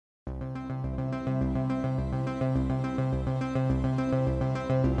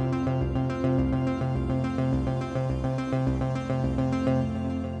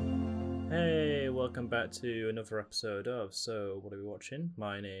back to another episode of So What Are We Watching?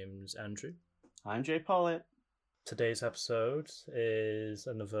 My name's Andrew. I'm Jay Pollitt. Today's episode is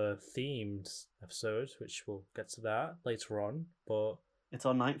another themed episode, which we'll get to that later on, but It's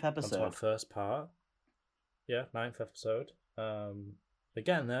our 9th episode. onto our first part. Yeah, 9th episode. We're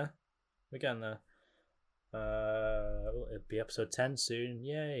getting there. It'll be episode 10 soon.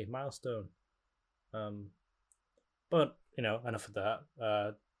 Yay, milestone. But, enough of that.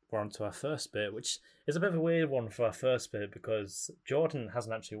 We're on to our first bit, which is a bit of a weird one for our first bit because Jordan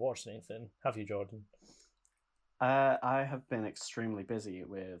hasn't actually watched anything. Have you, Jordan? I have been extremely busy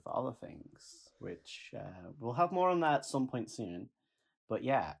with other things, which we'll have more on that at some point soon. But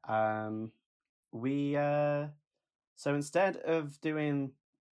yeah, so instead of doing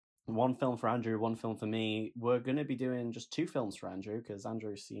one film for Andrew, one film for me, we're going to be doing just 2 films for Andrew, because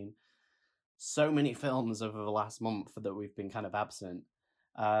Andrew's seen so many films over the last month that we've been kind of absent.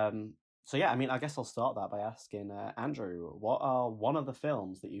 So yeah, I guess I'll start that by asking Andrew, what are one of the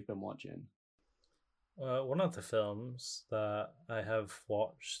films that you've been watching? One of the films that I have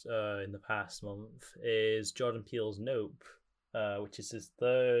watched in the past month is Jordan Peele's Nope, which is his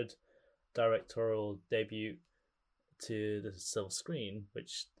third directorial debut to the silver screen,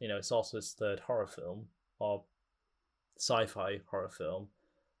 which, it's also his third horror film, or sci-fi horror film.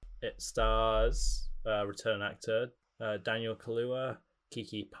 It stars return actor Daniel Kaluuya,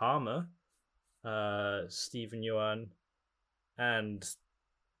 Kiki Palmer, Stephen Yuan, and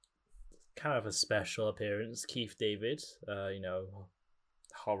kind of a special appearance, Keith David,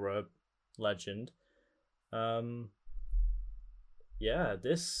 horror legend.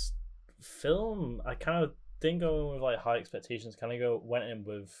 This film, I kind of didn't go in with high expectations. Went in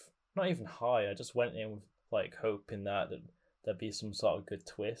with not even high. I just went in with hoping that there'd be some sort of good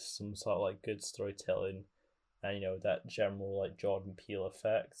twist, some sort of good storytelling, and that general Jordan Peele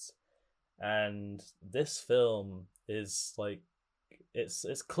effects. And this film is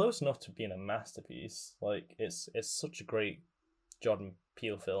it's close enough to being a masterpiece. It's such a great Jordan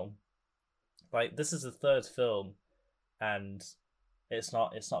Peele film. This is the third film, and it's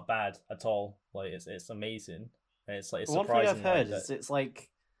not bad at all. It's amazing, and it's surprising. One thing I've heard is it's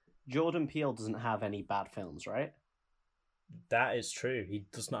Jordan Peele doesn't have any bad films, right? That is true. He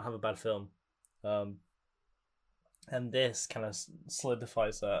does not have a bad film, and this kind of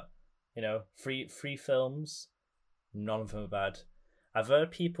solidifies that. Three films, none of them are bad. I've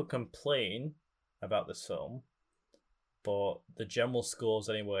heard people complain about this film, but the general scores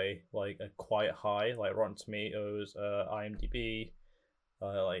anyway, are quite high. Rotten Tomatoes, IMDb,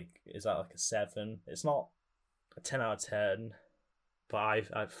 is that a 7? It's not a 10 out of 10, but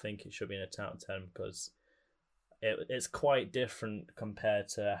I think it should be a 10 out of 10 because it's quite different compared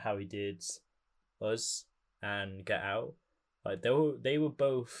to how he did Us and Get Out. They were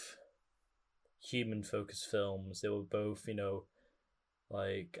both human focused films. They were both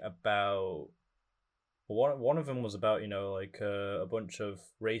about one of them was about a bunch of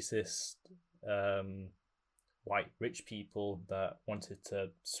racist white rich people that wanted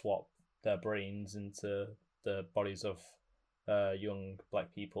to swap their brains into the bodies of young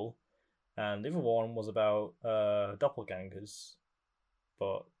black people, and the other one was about doppelgangers,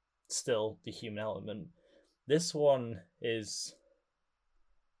 but still the human element. This one is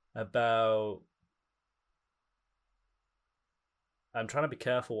about, I'm trying to be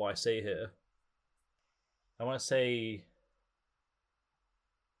careful what I say here. I want to say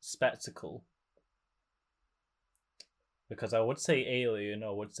spectacle, because I would say alien,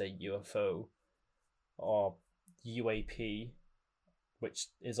 or I would say UFO, or UAP, which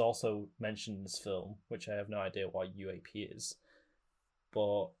is also mentioned in this film, which I have no idea what UAP is.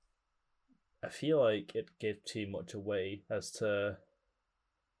 But I feel like it gave too much away as to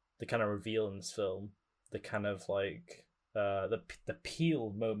the kind of reveal in this film, the kind of the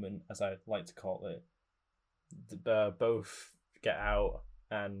Peel moment, as I like to call it. Both Get Out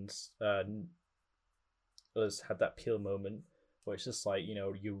and Us had that Peel moment where it's just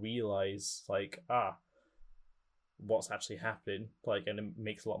you realize what's actually happening, and it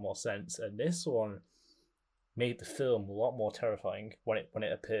makes a lot more sense. And this one made the film a lot more terrifying when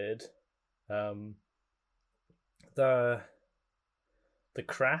it appeared. The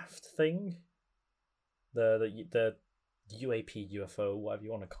craft thing, the UAP, UFO, whatever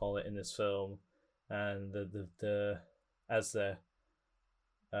you want to call it, in this film, and the as they're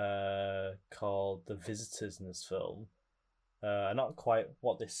called, the visitors in this film, are not quite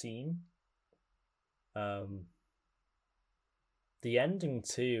what they seem. The ending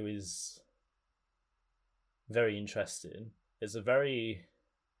too is very interesting. It's a very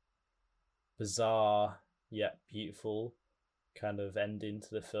bizarre yet beautiful kind of ending to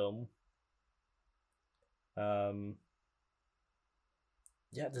the film. Um,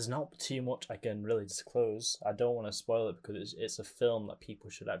 yeah, there's not too much I can really disclose. I don't want to spoil it because it's a film that people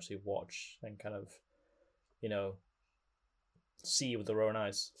should actually watch and kind of, you know, see with their own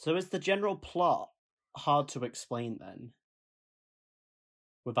eyes. So is the general plot hard to explain then,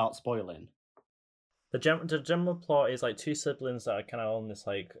 without spoiling? The general plot is like two siblings that are kind of on this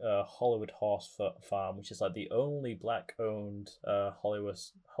like Hollywood horse farm, which is like the only black owned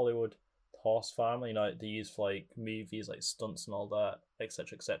Hollywood horse farm. You know, they use for like movies, like stunts and all that,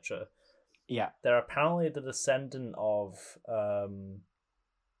 etc. etc. Yeah. They're apparently the descendant of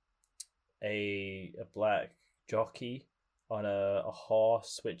a black jockey on a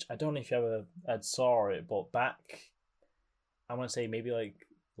horse, which I don't know if you ever had saw it, but back I want to say maybe like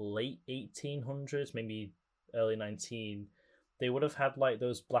late 1800s, maybe early 19, they would have had like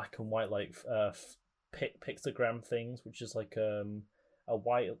those black and white like pictogram things, which is like a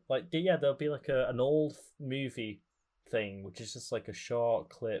white like yeah, there'll be like an old movie thing, which is just like a short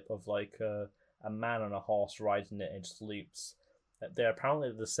clip of like a man on a horse riding it and just loops. They're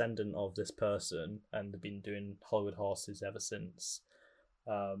apparently the descendant of this person, and they've been doing Hollywood horses ever since.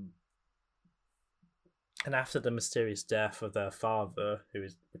 Um, and after the mysterious death of their father, who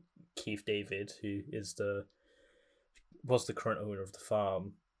is Keith David, who was the current owner of the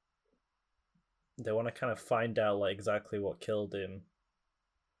farm, they want to kind of find out like exactly what killed him,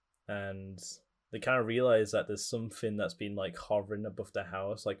 and they kind of realize that there's something that's been like hovering above the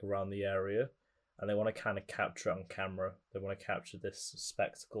house, like around the area, and they want to kind of capture it on camera. They want to capture this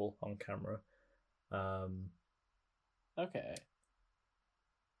spectacle on camera. Okay.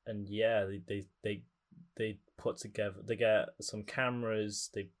 And yeah, they put together. They get some cameras.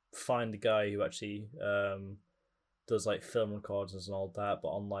 They find the guy who actually does like film recordings and all that, but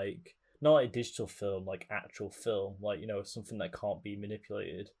on like not like digital film, like actual film, like you know something that can't be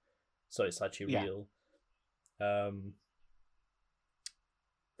manipulated, so it's actually real.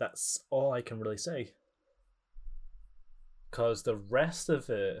 That's all I can really say, because the rest of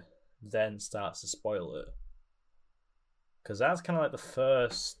it then starts to spoil it. Because that's kind of like the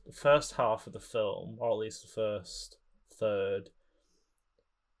first half of the film, or at least the first third.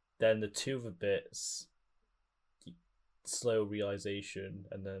 Then the two other bits, slow realization,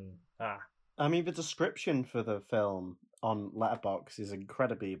 and then I mean, the description for the film on Letterboxd is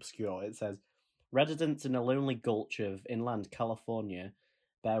incredibly obscure. It says, residents in a lonely gulch of inland California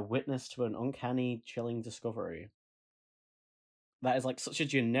bear witness to an uncanny, chilling discovery. That is like such a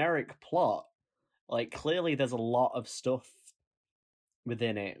generic plot. Like, clearly there's a lot of stuff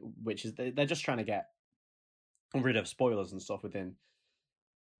within it, which is they're just trying to get rid of spoilers and stuff within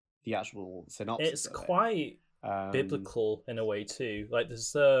the actual synopsis. It's quite biblical in a way too. Like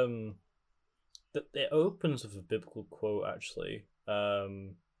there's it opens with a biblical quote actually.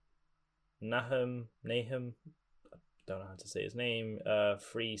 Nahum, I don't know how to say his name.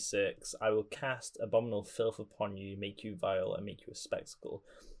 3:6. I will cast abominable filth upon you, make you vile, and make you a spectacle.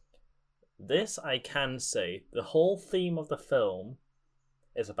 This I can say. The whole theme of the film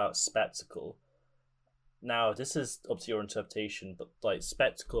is about spectacle. Now, this is up to your interpretation, but like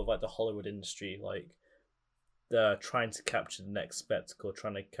spectacle of like the Hollywood industry, like they're trying to capture the next spectacle,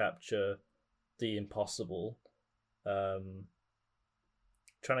 trying to capture the impossible, trying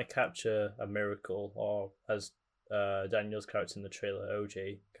to capture a miracle, or as Daniel's character in the trailer,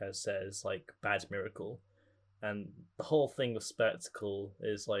 OJ, kind of says, like bad miracle. And the whole thing with spectacle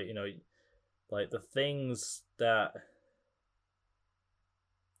is like, you know, like the things that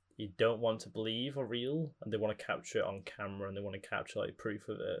you don't want to believe are real, and they want to capture it on camera, and they want to capture like proof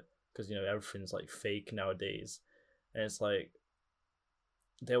of it, because you know everything's like fake nowadays, and it's like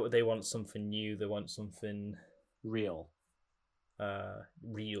they want something new, they want something real.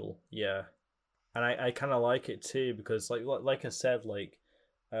 Real, yeah. And I kind of like it too, because like I said, like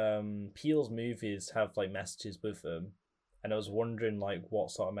Peele's movies have like messages with them, and I was wondering like what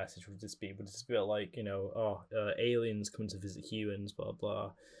sort of message would this be? Would this be like, you know, aliens come to visit humans, blah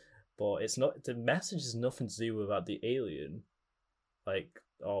blah? But it's not. The message is nothing to do about the alien, like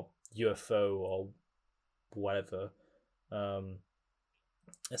or UFO or whatever.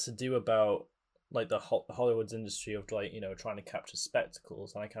 It's to do about like the Hollywood's industry of like, you know, trying to capture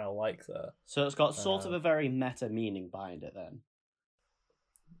spectacles, and I kind of like that. So it's got sort of a very meta meaning behind it then.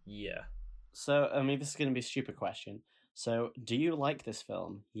 Yeah. So I mean, this is going to be a stupid question. So, do you like this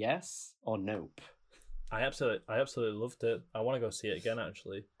film? Yes or nope? I absolutely loved it. I want to go see it again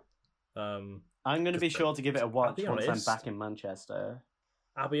actually. I'm going to be sure to give it a watch once I'm back in Manchester.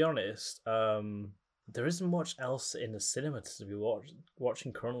 I'll be honest. There isn't much else in the cinema to be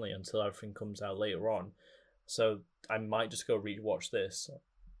watching currently until everything comes out later on. So I might just go rewatch this.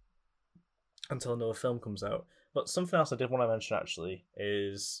 until another film comes out. But something else I did want to mention actually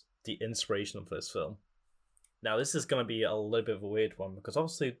is the inspiration for this film. Now, this is going to be a little bit of a weird one because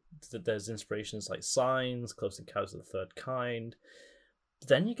obviously there's inspirations like Signs, Close Encounters of the Third Kind.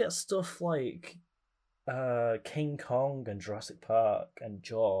 Then you get stuff like King Kong and Jurassic Park and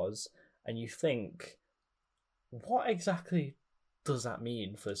Jaws, and you think, what exactly does that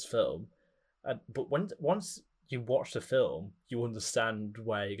mean for this film? But once you watch the film, you understand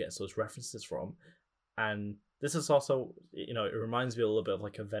where he gets those references from, and this is also, it reminds me a little bit of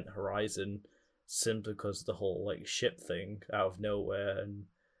like Event Horizon, simply because of the whole like ship thing out of nowhere, and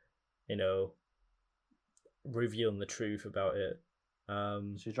you know, revealing the truth about it. So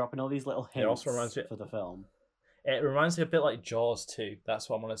you're dropping all these little It also hints reminds me. for the film. It reminds me a bit like Jaws too. That's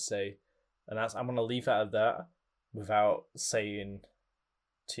what I'm gonna say, and I'm gonna leave it at that without saying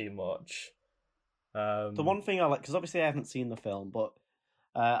too much. The one thing I like, because obviously I haven't seen the film, but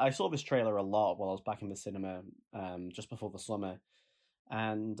I saw this trailer a lot while I was back in the cinema just before the summer,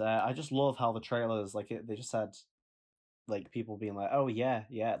 and I just love how the trailers they just had like people being like, "Oh yeah,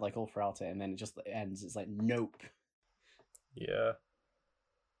 yeah," like all throughout it, and then it just ends. It's like, nope, Yeah.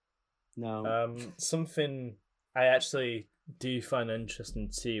 no. Something I actually do find interesting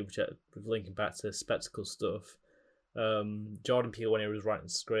too, which with linking back to spectacle stuff. Jordan Peele, when he was writing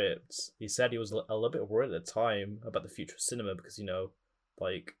scripts, he said he was a little bit worried at the time about the future of cinema because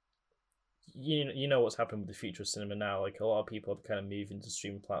like you know what's happened with the future of cinema now. Like a lot of people are kind of moving to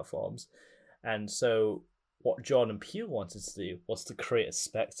streaming platforms, and so what Jordan Peele wanted to do was to create a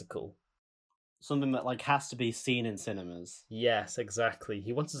spectacle. Something that like has to be seen in cinemas. Yes, exactly.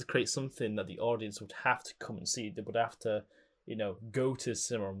 He wanted to create something that the audience would have to come and see. They would have to, go to the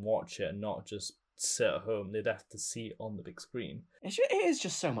cinema and watch it, and not just sit at home. They'd have to see it on the big screen. It is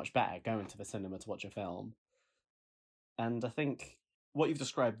just so much better going to the cinema to watch a film. And I think what you've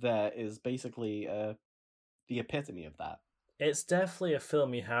described there is basically the epitome of that. It's definitely a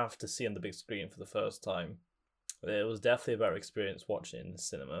film you have to see on the big screen for the first time. It was definitely a better experience watching it in the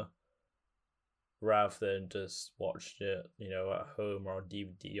cinema rather than just watched it, at home or on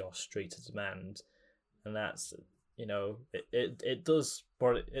DVD or straight to demand. And that's, it does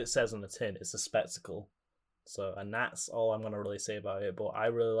what it says on the tin. It's a spectacle. So, and that's all I'm going to really say about it. But I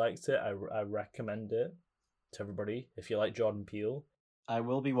really liked it. I recommend it to everybody if you like Jordan Peele. I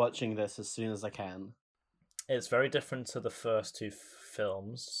will be watching this as soon as I can. It's very different to the first two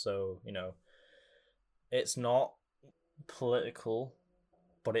films. So, it's not political,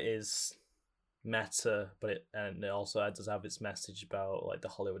 but it is meta, and it also does have its message about like the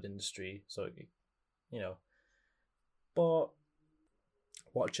Hollywood industry. So, but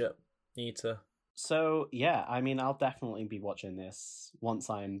watch it. You need to. So yeah, I mean, I'll definitely be watching this once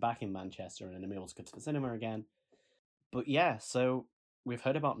I'm back in Manchester and I'm able to go to the cinema again. But yeah, so we've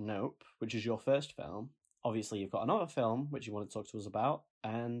heard about Nope, which is your first film. Obviously, you've got another film which you want to talk to us about,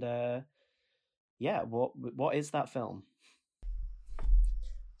 and yeah, what is that film?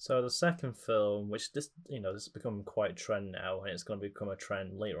 So the second film, which this has become quite a trend now, and it's going to become a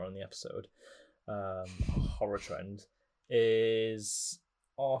trend later on in the episode, horror trend, is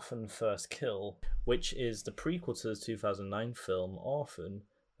Orphan First Kill, which is the prequel to the 2009 film Orphan,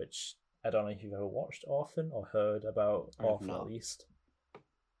 which I don't know if you've ever watched Orphan or heard about Orphan at least.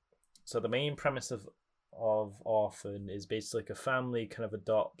 So the main premise of Orphan is basically like a family kind of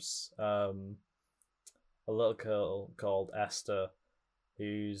adopts a little girl called Esther,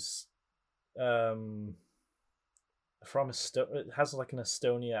 who's from it has like an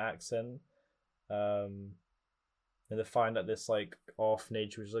Estonia accent, and they find that this like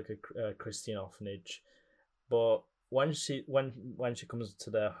orphanage, which is like a Christian orphanage, but when she comes to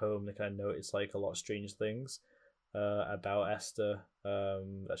their home, they kind of notice like a lot of strange things about Esther,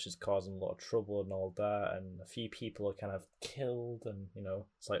 that she's causing a lot of trouble and all that, and a few people are kind of killed, and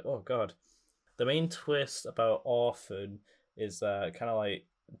it's like, oh god. The main twist about Orphan is kind of like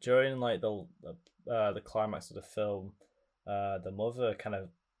during like the climax of the film, the mother kind of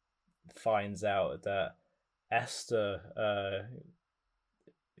finds out that Esther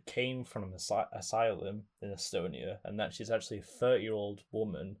came from an asylum in Estonia, and that she's actually a 30-year-old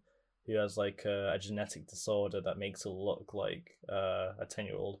woman who has like a genetic disorder that makes her look like a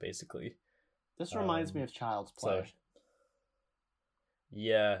 10-year-old basically. This reminds me of Child's Play. So,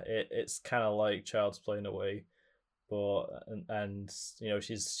 yeah, it's kind of like Child's Play in a way, but and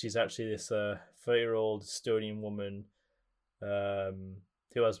she's actually this 30-year-old Estonian woman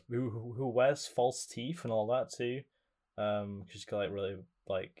who wears false teeth and all that too, because she's got like really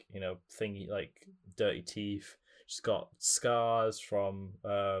like thingy like dirty teeth. She's got scars from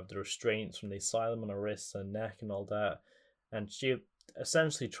the restraints from the asylum on her wrists and neck and all that, and she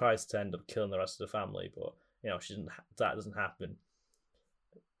essentially tries to end up killing the rest of the family, but she doesn't. That doesn't happen.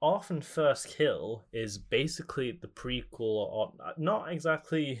 Orphan First Kill is basically the prequel, or not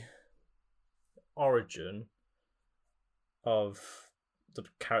exactly origin of the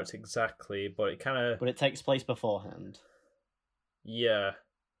character exactly, but it kind of, But it takes place beforehand. yeah.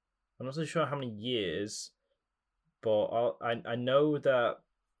 I'm not so sure how many years, but I know that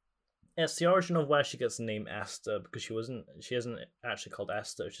it's the origin of where she gets the name Esther, because she isn't actually called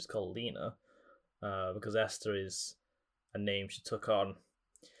Esther, she's called Lena, because Esther is a name she took on.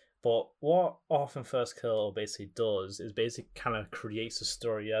 But what Orphan First Kill basically does is basically kind of creates a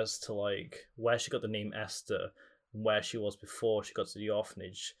story as to like where she got the name Esther, and where she was before she got to the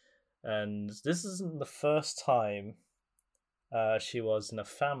orphanage, and this isn't the first time she was in a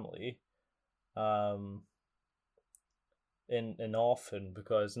family, um, in Orphan,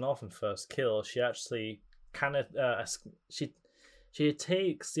 because in Orphan First Kill she actually kind of she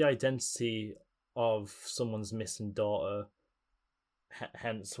takes the identity of someone's missing daughter,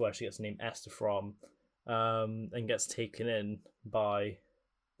 hence where she gets the name Esther from, and gets taken in by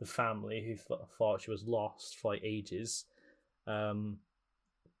the family who thought she was lost for like ages, and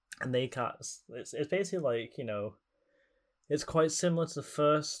they can't. It's basically like it's quite similar to the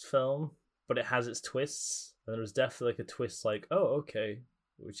first film, but it has its twists, and there was definitely like a twist, like okay,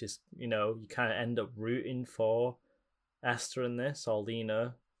 which is you kind of end up rooting for Esther in this, or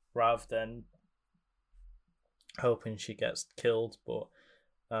Lena, rather than hoping she gets killed. But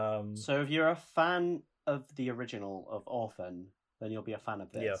So if you're a fan of the original of Orphan, then you'll be a fan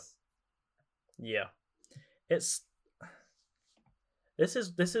of this. Yeah. It's this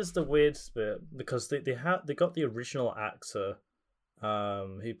is the weird bit, because they got the original actor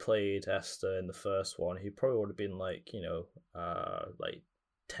who played Esther in the first one. He probably would have been like like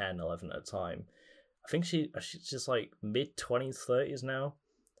 10, 11 at the time. I think she's just like mid-20s, 30s now.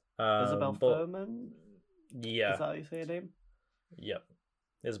 Isabel But Furman? yeah. Is that how you say her name? Yep.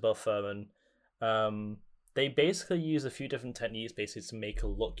 Isabel Furman. They basically use a few different techniques basically to make her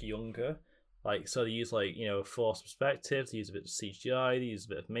look younger. Like, so they use like forced perspective, they use a bit of CGI, they use a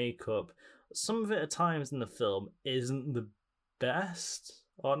bit of makeup. Some of it at times in the film isn't the best,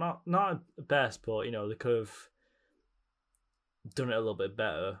 or not best, but they could have done it a little bit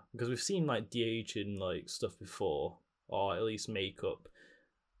better, because we've seen like de-aging like stuff before, or at least makeup.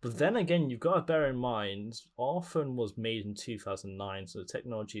 But then again, you've got to bear in mind, Orphan was made in 2009, so the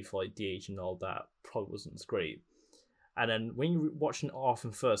technology for like de-aging and all that probably wasn't as great. And then when you're watching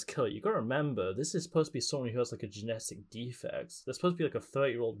Orphan First Kill, you got to remember, this is supposed to be someone who has like a genetic defect. They're supposed to be like a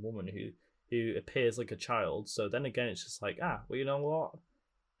 30-year-old woman who appears like a child. So then again, it's just like, well, you know what?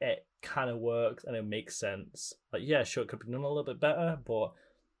 It kind of works and it makes sense. Like, yeah, sure, it could be done a little bit better, but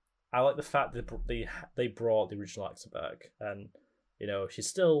I like the fact that they brought the original actor back, and she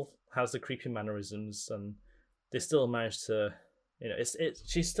still has the creepy mannerisms, and they still managed to,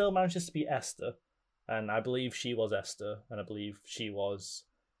 she still manages to be Esther, and I believe she was Esther, and I believe she was,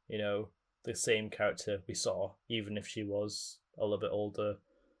 the same character we saw, even if she was a little bit older,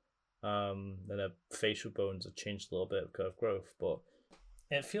 and her facial bones have changed a little bit because of growth, but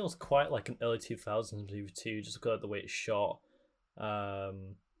it feels quite like an early 2000s movie too, just because of the way it's shot,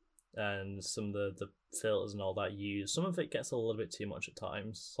 and some of the filters and all that used. Some of it gets a little bit too much at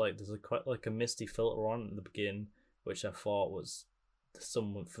times. Like there's quite like a misty filter on at the beginning, which I thought was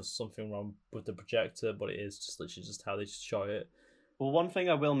something wrong with the projector, but it is just literally just how they shot it. Well, one thing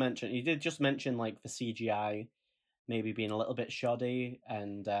I will mention, you did just mention like the CGI maybe being a little bit shoddy,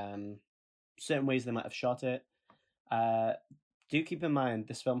 and certain ways they might have shot it. Do keep in mind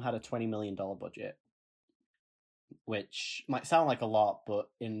this film had a $20 million budget, which might sound like a lot, but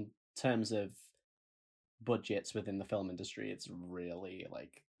in terms of budgets within the film industry, it's really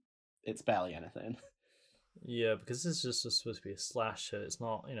like it's barely anything. Yeah, because this is just supposed to be a slasher. It's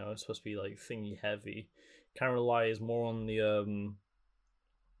not, it's supposed to be like thingy heavy. Kind of relies more on the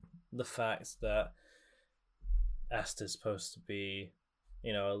fact that Esther's supposed to be,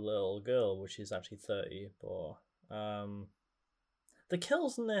 a little girl, which is actually 30. But the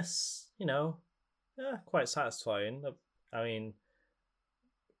kills in this, quite satisfying. I mean,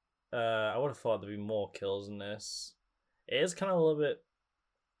 I would have thought there'd be more kills in this. It is kind of a little bit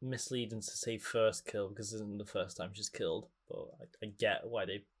misleading to say first kill, because this isn't the first time she's killed, but I get why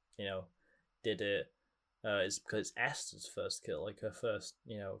they did it. It's because it's Esther's first kill, like her first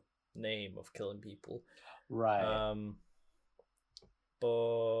name of killing people, Right.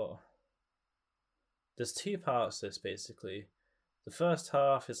 But there's two parts to this basically. The first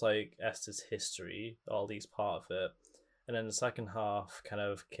half is like Esther's history, all these part of it, and then the second half kind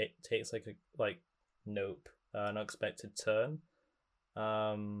of takes like a nope, an unexpected turn.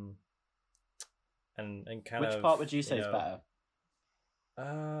 Um, and kind Which of, part would you you say is know, better?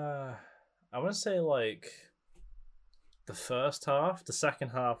 I want to say like the first half. The second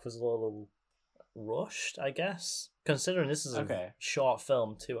half was a little rushed, I guess, considering this is a Okay. short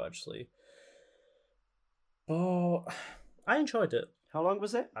film too, actually. But I enjoyed it. How long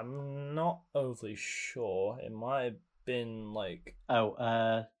was it? I'm not overly sure. It might have been like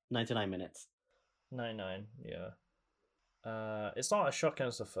Oh, 99 minutes. 99. Yeah. It's not as shocking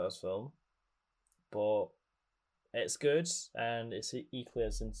as the first film, but it's good and it's equally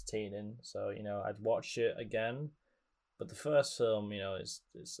as entertaining. So I'd watch it again. But the first film, it's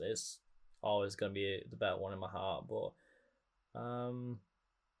always gonna be the better one in my heart. But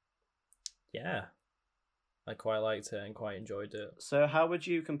yeah, I quite liked it and quite enjoyed it. So how would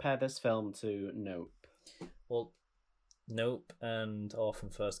you compare this film to Nope? Well, Nope and Orphan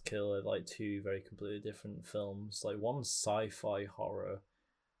First Kill are like two very completely different films. Like one's sci-fi horror,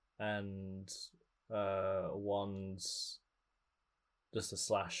 and one's just a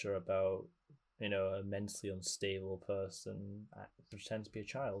slasher about a mentally unstable person pretends to be a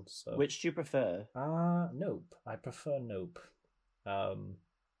child. So Which do you prefer? Nope. I prefer Nope. Um,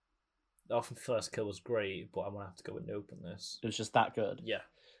 Orphan First Kill was great, but I'm gonna have to go with Nope on this. It was just that good. Yeah.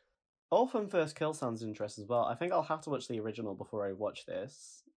 Orphan First Kill sounds interesting as well. I think I'll have to watch the original before I watch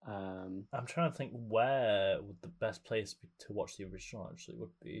this. I'm trying to think where would the best place to watch the original actually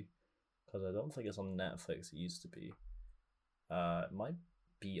would be, because I don't think it's on Netflix. It used to be. It might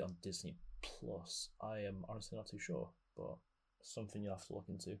be on Disney Plus. I am honestly not too sure, but something you'll have to look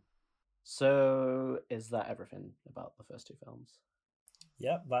into. So is that everything about the first two films?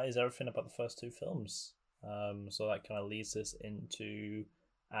 Yeah, that is everything about the first two films. So that kind of leads us into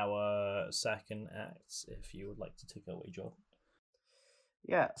our second act. If you would like to take it away, Jordan.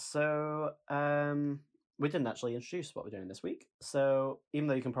 Yeah, so we didn't actually introduce what we're doing this week. So even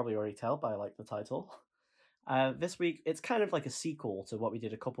though you can probably already tell by like the title, this week it's kind of like a sequel to what we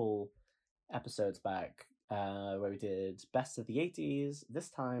did a couple episodes back, where we did Best of the 80s. This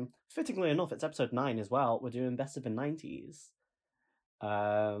time, fittingly enough, it's episode 9 as well. We're doing Best of the 90s.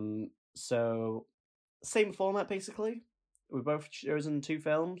 So same format basically. We've both chosen two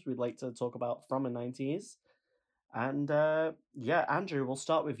films we'd like to talk about from the 90s. And yeah, Andrew, we'll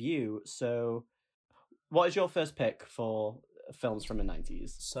start with you. So what is your first pick for films from the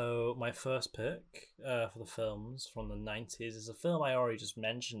 90s? So my first pick for the films from the 90s is a film I already just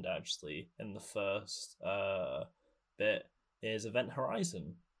mentioned actually in the first bit, is Event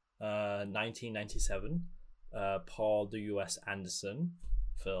Horizon, 1997, Paul W.S. Anderson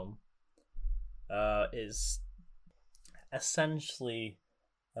film. Is essentially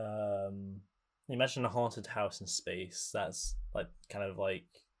imagine a haunted house in space. That's like kind of like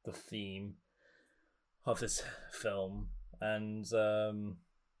the theme of this film. And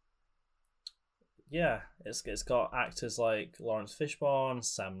yeah, it's got actors like Lawrence Fishburne,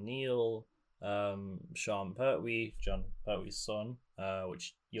 Sam Neill, Sean Pertwee, John Pertwee's son,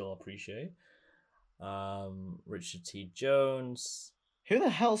 which you'll appreciate. Richard T. Jones. Who the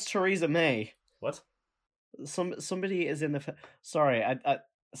hell's Theresa May? What? Somebody is in the. Sorry, I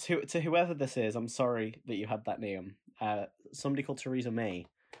to whoever this is, I'm sorry that you had that name. Somebody called Theresa May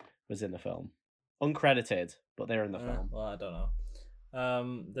was in the film, uncredited, but they're in the film. Well, I don't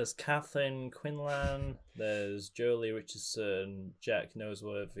know. There's Kathleen Quinlan. There's Jolie Richardson, Jack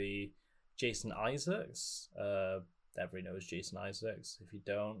Noseworthy, Jason Isaacs. Everybody knows Jason Isaacs. If you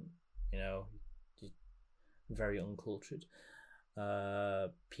don't, you're very uncultured.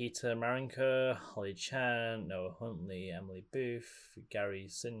 Peter Marinker, Holly Chan, Noah Huntley, Emily Booth, Gary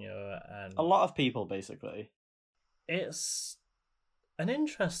Sinyor, and a lot of people basically. It's an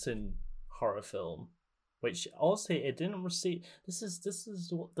interesting horror film, which also it didn't receive. This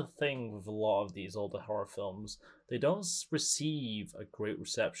is what the thing with a lot of these older horror films. They don't receive a great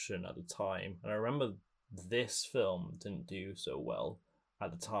reception at the time, and I remember this film didn't do so well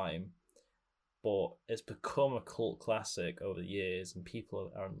at the time. But it's become a cult classic over the years, and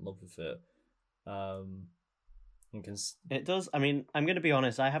people are in love with it. It does. I mean, I'm going to be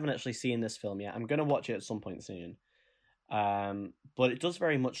honest. I haven't actually seen this film yet. I'm going to watch it at some point soon. But it does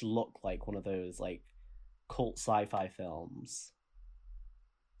very much look like one of those like cult sci-fi films.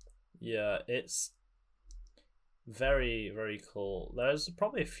 Yeah, it's very, very cool. There's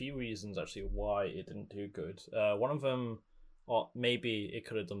probably a few reasons actually why it didn't do good. One of them, or maybe it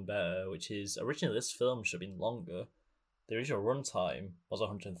could have done better, which is originally this film should have been longer. The original runtime was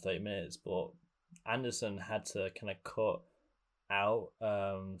 130 minutes, but Anderson had to kind of cut out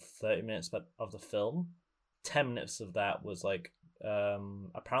 30 minutes of the film. 10 minutes of that was like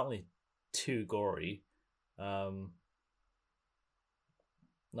apparently too gory.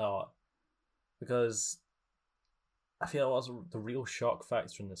 No, because I feel what's the real shock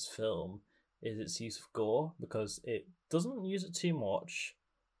factor in this film is its use of gore, because it doesn't use it too much,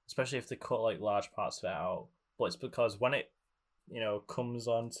 especially if they cut like large parts of it out. But it's because when it comes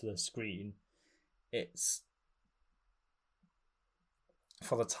onto the screen, it's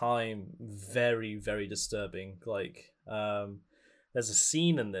for the time very very disturbing. Like there's a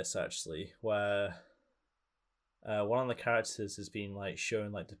scene in this actually where one of the characters has been like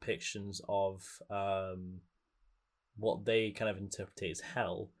showing like depictions of what they kind of interpret as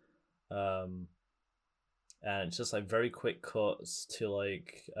hell, um, and it's just like very quick cuts to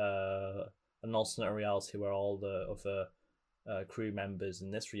like an alternate reality where all the other crew members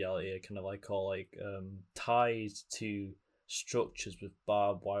in this reality are kind of like all like tied to structures with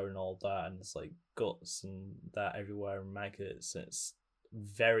barbed wire and all that, and it's like guts and that everywhere and maggots, and it's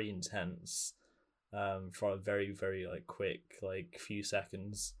very intense for a very very like quick like few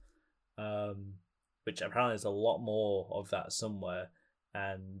seconds, which apparently there's a lot more of that somewhere,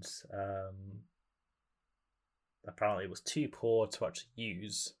 and apparently it was too poor to actually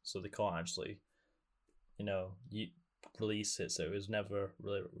use, so they can't actually release it, so it was never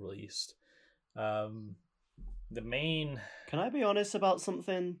really released. The main Can I be honest about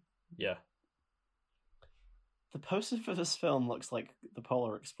something? Yeah. The poster for this film looks like the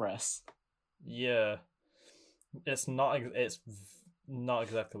Polar Express. Yeah. It's not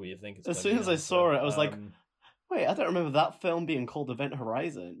exactly what you think it's As gonna soon be, as I saw it, I was like, um, wait, I don't remember that film being called Event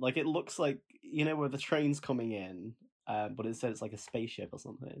Horizon. Like, it looks like, where the train's coming in, but instead it's like a spaceship or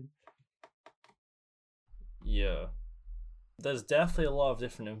something. yeah. There's definitely a lot of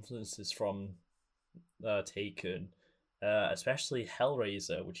different influences from Taken, especially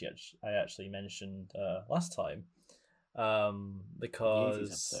Hellraiser, which I actually mentioned last time, The 80s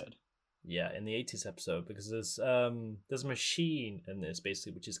because episode. yeah, in the 80s episode, because there's a machine in this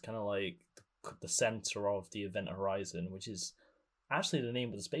basically, which is kind of like the center of the Event Horizon, which is actually the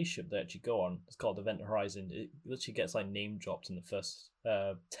name of the spaceship they actually go on. It's called Event Horizon. It literally gets like name dropped in the first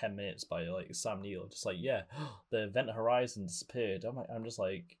 10 minutes by like Sam Neill, just like, yeah, the Event Horizon disappeared. I'm just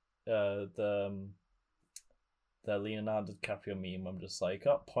like the Leonardo DiCaprio meme. I'm just like,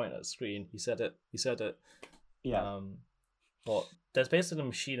 oh, point at the screen. He said it. Yeah. But there's basically a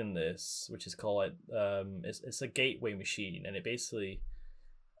machine in this which is called like it's a gateway machine, and it basically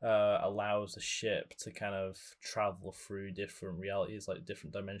allows the ship to kind of travel through different realities, like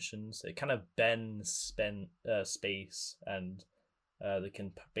different dimensions. It kind of bends space, and they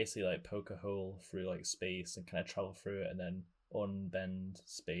can basically like poke a hole through like space and kind of travel through it, and then unbend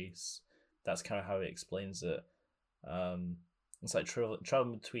space. That's kind of how it explains it. It's like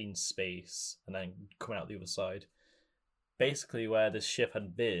traveling between space and then coming out the other side. Basically, where this ship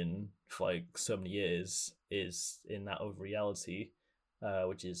had been for like so many years is in that other reality,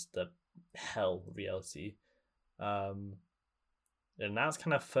 which is the hell reality. Um, and that's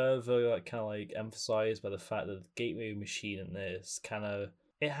kind of further like emphasized by the fact that the gateway machine in this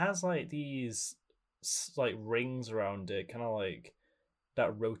it has like these like rings around it, kind of like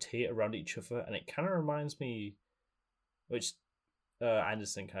that rotate around each other, and it kind of reminds me, which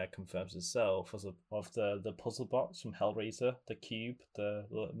Anderson kind of confirms himself, of the puzzle box from Hellraiser, the cube, the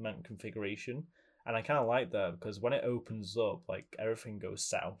meant configuration, and I kind of like that because when it opens up, like everything goes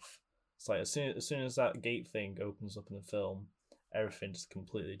south. It's like as soon as that gate thing opens up in the film, everything just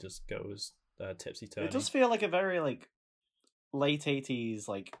completely just goes tipsy turny. It does feel like a very like late 80s,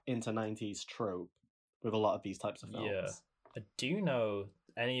 like into 90s trope with a lot of these types of films. Yeah, I do know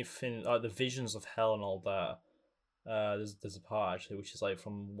anything like the visions of hell and all that. There's a part actually which is like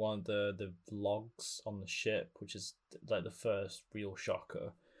from one of the logs on the ship, which is like the first real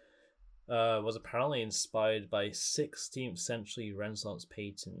shocker. Was apparently inspired by 16th century Renaissance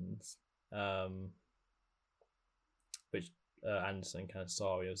paintings, which Anderson kind of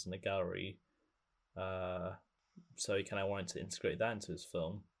saw. He was in the gallery, so he kind of wanted to integrate that into his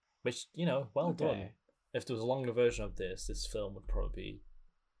film, which well done. If there was a longer version of this film would probably be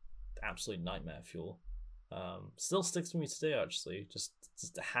absolute nightmare fuel. Still sticks with me today, actually. Just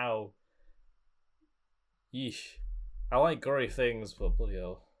how, yeesh. I like gory things, but bloody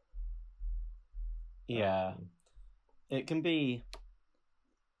hell. Yeah, it can be.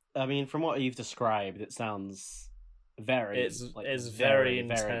 I mean, from what you've described, it sounds very. It's very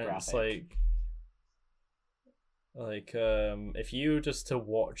intense. very graphic. Like if you were just to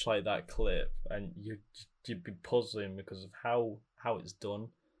watch like that clip, and you'd be puzzling because of how it's done.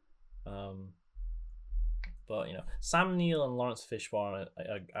 But Sam Neill and Lawrence Fishburne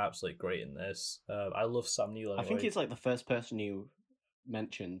are absolutely great in this. I love Sam Neill. Anyway. I think he's like the first person you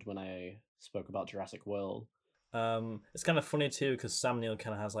mentioned when I spoke about Jurassic World. It's kind of funny too because Sam Neill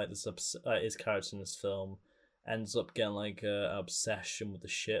kind of has like this his character in this film ends up getting like an obsession with the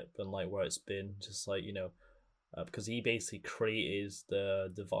ship and like where it's been, just like because he basically created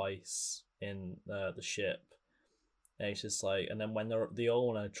the device in the ship. And it's just like, and then when they all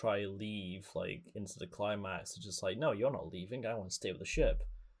want to try leave like into the climax, it's just like, no, you're not leaving. I want to stay with the ship.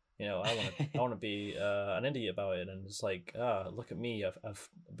 I want to be an idiot about it, and it's like, look at me, I've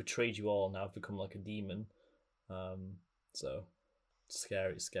betrayed you all. Now I've become like a demon. So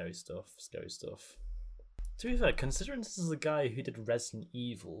scary, scary stuff. Scary stuff. To be fair, considering this is the guy who did Resident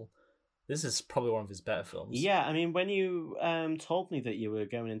Evil, this is probably one of his better films. Yeah, I mean, when you told me that you were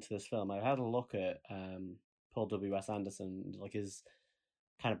going into this film, I had a look at Paul W.S. Anderson, like his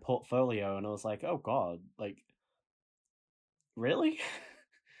kind of portfolio, and I was like, oh god, like really?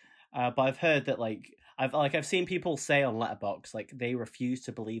 But I've heard that I've seen people say on Letterboxd like they refuse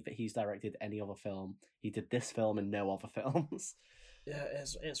to believe that he's directed any other film. He did this film and no other films. Yeah,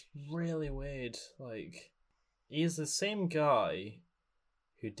 it's really weird. Like, he's the same guy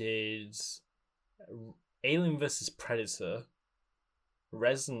who did Alien vs Predator,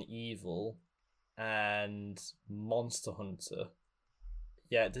 Resident Evil, and Monster Hunter.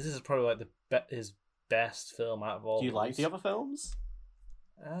 Yeah, this is probably like his best film out of all. Do you like the other films?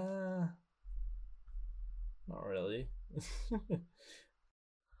 Not really.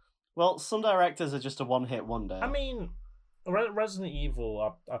 Well, some directors are just a one-hit wonder. I mean, Resident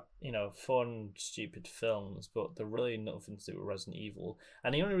Evil are fun, stupid films, but they're really nothing to do with Resident Evil.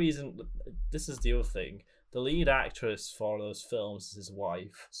 And the only reason, this is the other thing, the lead actress for those films is his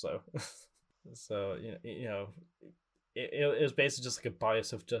wife. So, it was basically just like a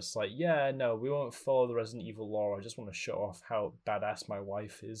bias of just like, yeah, no, we won't follow the Resident Evil lore. I just want to show off how badass my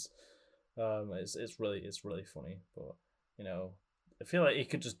wife is. It's really funny, but I feel like he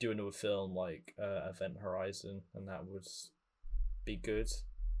could just do another film like Event Horizon, and that would be good.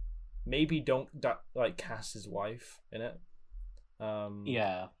 Maybe don't like cast his wife in it.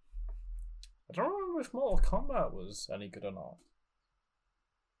 Yeah, I don't remember if Mortal Kombat was any good or not.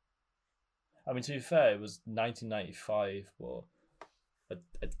 I mean, to be fair, it was 1995, but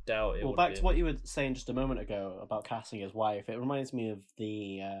I doubt it. Well, back to what you were saying just a moment ago about casting his wife, it reminds me of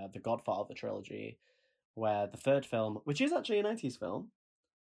the Godfather trilogy, where the third film, which is actually a 90s film,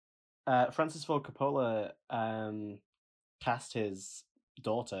 Francis Ford Coppola cast his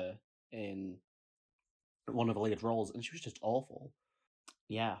daughter in one of the lead roles, and she was just awful.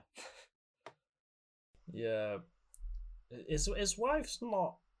 Yeah. Yeah. His wife's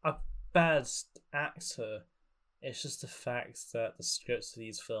not a bad actor. It's just the fact that the scripts of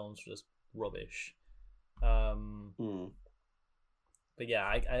these films were just rubbish. But yeah,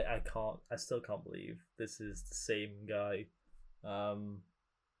 I still can't believe this is the same guy.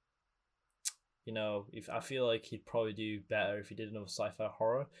 If I feel like he'd probably do better if he did another sci-fi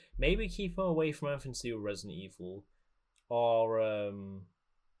horror. Maybe keep him away from anything to do with Resident Evil or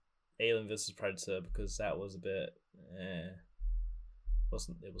Alien vs Predator, because that was a bit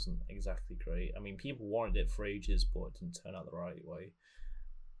it wasn't exactly great. I mean, people wanted it for ages, but it didn't turn out the right way.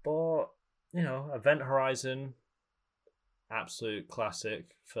 But Event Horizon, absolute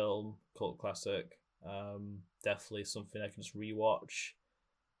classic film, cult classic. Definitely something I can just rewatch.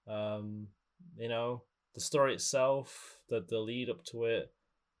 The story itself, the lead up to it,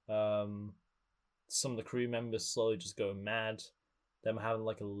 some of the crew members slowly just going mad, them having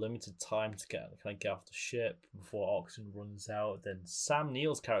like a limited time to get off the ship before oxygen runs out, then Sam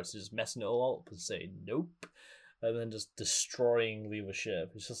Neill's character just messing it all up and saying nope, and then just destroying the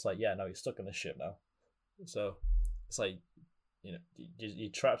ship. It's just like, yeah, no, you're stuck in the ship now. So it's like,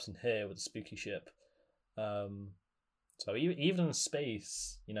 you're trapped in here with a spooky ship. So even in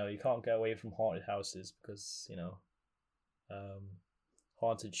space, you can't get away from haunted houses because,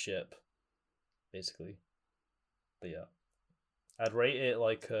 haunted ship, basically. But yeah, I'd rate it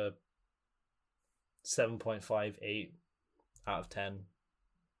like a 7.58 out of 10. It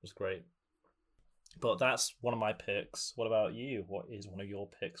was great. But that's one of my picks. What about you? What is one of your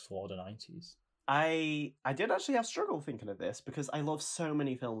picks for the 90s? I did actually have struggle thinking of this because I love so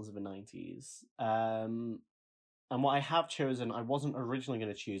many films of the 90s. And what I have chosen, I wasn't originally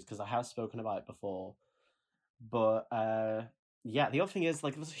going to choose because I have spoken about it before. But yeah, the other thing is,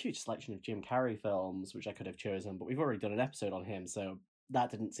 like, there was a huge selection of Jim Carrey films, which I could have chosen, but we've already done an episode on him, so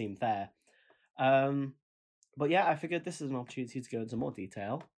that didn't seem fair. But yeah, I figured this is an opportunity to go into more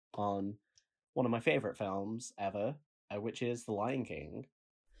detail on one of my favourite films ever, which is The Lion King.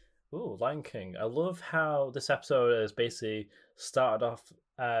 Ooh, Lion King. I love how this episode has basically started off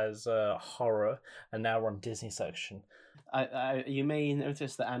as horror, and now we're on Disney section. You may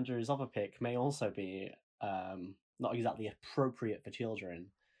notice that Andrew's other pick may also be not exactly appropriate for children.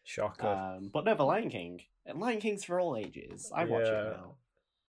 Shocker. But no, The Lion King. Lion King's for all ages. I watch it now.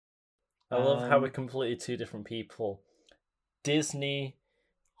 I love how we're completely two different people. Disney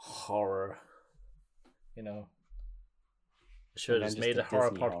horror. You know, should have just made a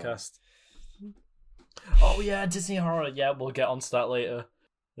horror podcast. Oh yeah, Disney horror. Yeah, we'll get onto that later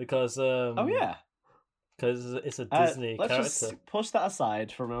because oh yeah, because it's a Disney let's character. Just push that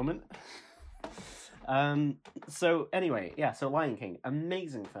aside for a moment. So anyway, yeah. So Lion King,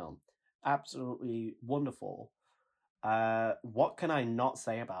 amazing film, absolutely wonderful. What can I not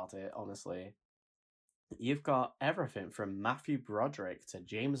say about it? Honestly, you've got everything from Matthew Broderick to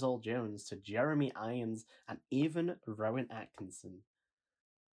James Earl Jones to Jeremy Irons and even Rowan Atkinson.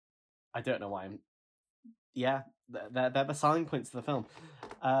 I don't know why I'm. Yeah, they're the selling points of the film.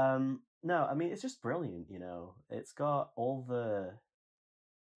 No, I mean it's just brilliant. You know, it's got all the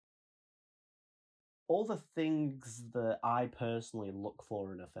things that I personally look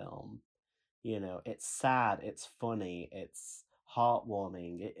for in a film. You know, it's sad, it's funny, it's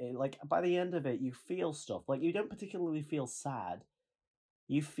heartwarming. It like by the end of it, you feel stuff. Like you don't particularly feel sad.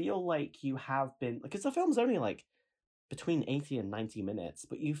 You feel like you have been because the film's only like between 80 and 90 minutes,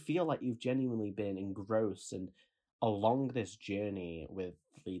 but you feel like you've genuinely been engrossed and along this journey with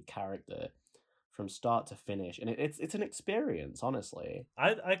the lead character from start to finish, and it's an experience, honestly.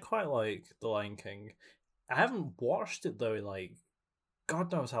 I quite like The Lion King. I haven't watched it though, like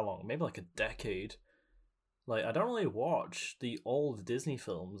God knows how long, maybe like a decade. Like I don't really watch the old Disney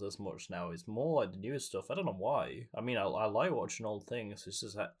films as much now. It's more like the newer stuff. I don't know why. I mean, I like watching old things. It's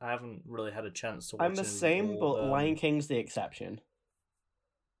just I haven't really had a chance to watch. I'm the same, old, but Lion King's the exception.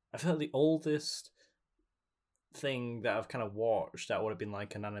 I feel like the oldest thing that I've kind of watched that would have been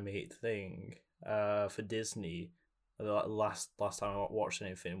like an animated thing for Disney. The last time I watched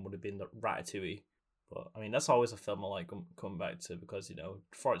anything would have been the Ratatouille. But I mean, that's always a film I like come back to because you know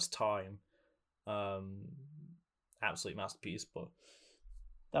for its time, absolute masterpiece. But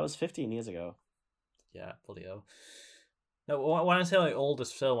that was 15 years ago. Yeah, bloody hell. No, when I say like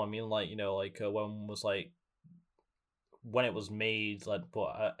oldest film, I mean like you know like when was like when it was made. Like,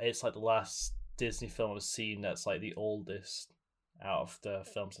 but it's like the last Disney film I've seen that's like the oldest out of the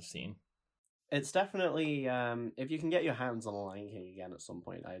films I've seen. It's definitely if you can get your hands on The Lion King again at some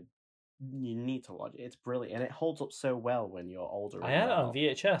point, you need to watch it. It's brilliant, and it holds up so well when you're older. I had it on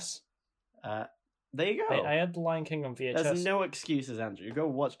VHS. There you go. I had The Lion King on VHS. There's no excuses, Andrew. Go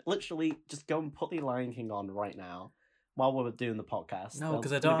watch. Literally, just go and put The Lion King on right now while we're doing the podcast. No,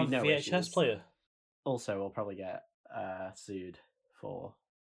 because I don't have a VHS player. Also, we'll probably get sued for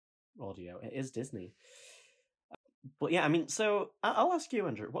audio. It is Disney. But yeah, I mean, so I'll ask you,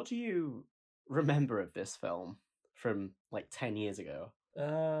 Andrew, what do you remember of this film from like 10 years ago?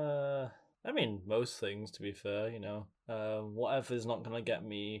 I mean, most things, to be fair, you know. Whatever's not going to get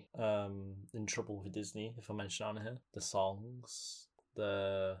me in trouble with Disney, if I mention on here. The songs,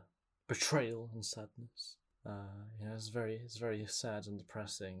 the betrayal and sadness. You know, it's very sad and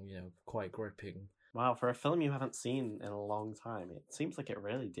depressing, you know, quite gripping. Wow, for a film you haven't seen in a long time, it seems like it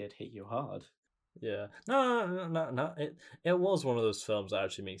really did hit you hard. Yeah, no. It was one of those films that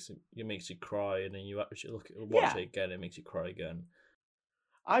actually makes you cry, and then you actually watch it again, it makes you cry again.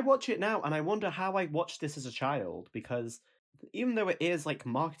 I watch it now, and I wonder how I watched this as a child, because even though it is like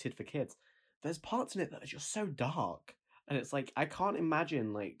marketed for kids, there's parts in it that are just so dark, and it's like I can't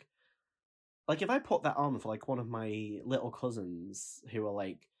imagine like if I put that on for like one of my little cousins who are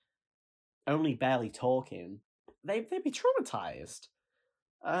like only barely talking, they'd be traumatized.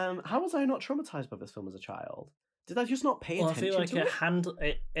 How was I not traumatized by this film as a child? Did I just not pay attention to it? I feel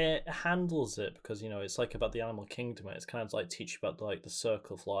like it handles it because, you know, it's like about the animal kingdom. It's kind of like teach you about like the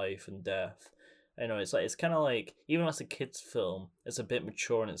circle of life and death. You know, it's kind of like, even as a kid's film, it's a bit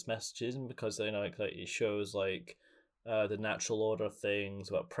mature in its messages because, you know, like it shows like the natural order of things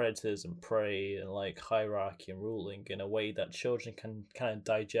about predators and prey and like hierarchy and ruling in a way that children can kind of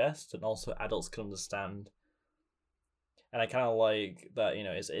digest and also adults can understand. And I kind of like that, you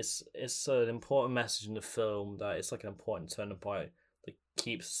know, it's an important message in the film that it's like an important turning point that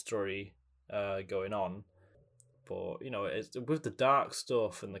keeps the story going on. But, you know, it's with the dark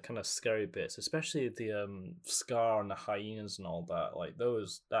stuff and the kind of scary bits, especially the Scar and the hyenas and all that, like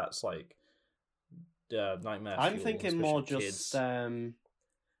that's like nightmare fuel. I'm thinking more just, kids. I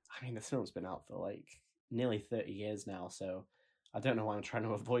mean, this film's been out for like nearly 30 years now, so I don't know why I'm trying to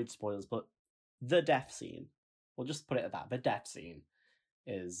avoid spoilers, but the death scene. We'll just put it at that. The death scene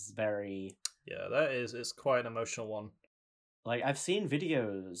is very... Yeah, it's quite an emotional one. Like, I've seen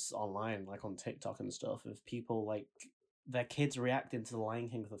videos online, like on TikTok and stuff, of people, like, their kids reacting to The Lion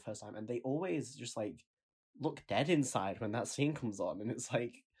King for the first time, and they always just, like, look dead inside when that scene comes on, and it's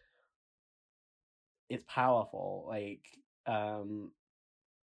like, it's powerful. Like,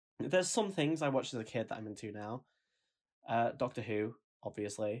 there's some things I watched as a kid that I'm into now. Doctor Who,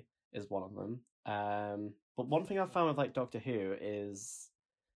 obviously, is one of them. But one thing I found with like Doctor Who is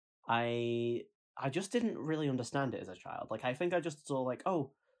I just didn't really understand it as a child. Like, I think I just saw like,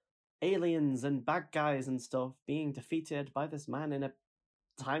 oh, aliens and bad guys and stuff being defeated by this man in a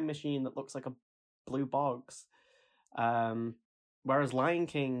time machine that looks like a blue box. Whereas Lion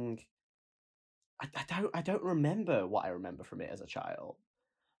King, I don't remember what I remember from it as a child.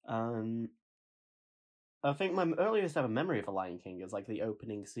 I think my earliest ever memory of a Lion King is like the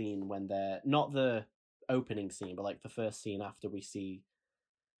opening scene when they're not the opening scene, but like the first scene after we see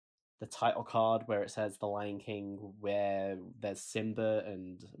the title card where it says The Lion King, where there's Simba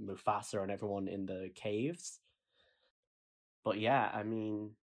and Mufasa and everyone in the caves. But yeah, I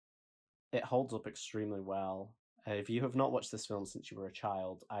mean, it holds up extremely well. If you have not watched this film since you were a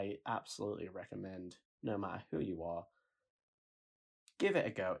child, I absolutely recommend, no matter who you are, give it a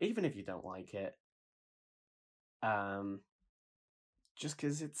go, even if you don't like it. Just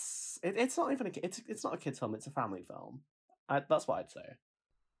because it's not even it's not a kids film, it's a family film. That's what I'd say.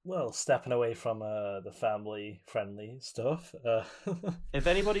 Well, stepping away from the family-friendly stuff. If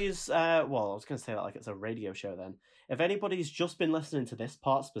anybody's well, I was going to say that like it's a radio show then. If anybody's just been listening to this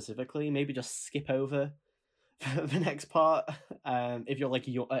part specifically, maybe just skip over the next part if you're like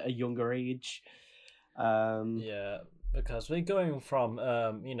a younger age. Yeah, because we're going from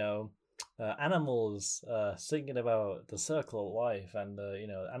animals singing about the circle of life and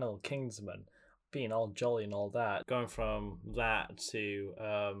animal kingsman being all jolly and all that, going from that to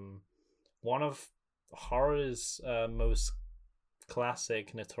one of horror's most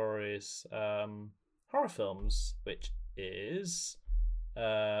classic, notorious horror films, which is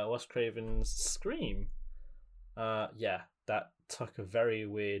Wes Craven's Scream. Yeah, that took a very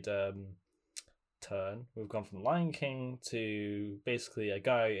weird turn. We've gone from Lion King to basically a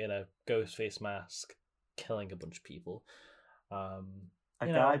guy in a ghost face mask killing a bunch of people.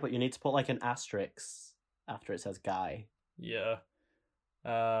 Guy, but you need to put like an asterisk after it says guy. Yeah.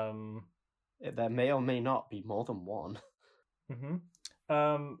 There may or may not be more than one.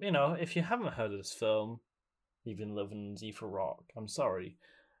 If you haven't heard of this film, you've been living Z for Rock. I'm sorry.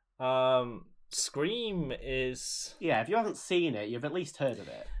 Scream is... Yeah, if you haven't seen it, you've at least heard of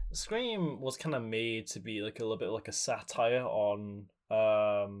it. Scream was kind of made to be like a little bit like a satire on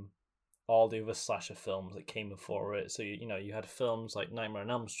all the other slasher films that came before it. So you had films like Nightmare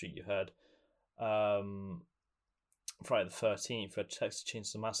on Elm Street, you had Friday the 13th, you had Texas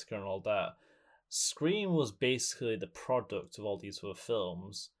Chainsaw Massacre and all that. Scream was basically the product of all these other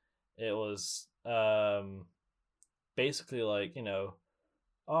films. It was basically like,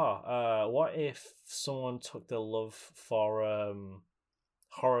 what if someone took their love for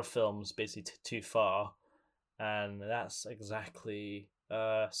horror films basically too far, and that's exactly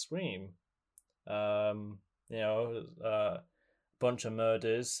Scream. A bunch of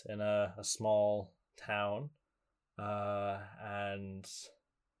murders in a small town, and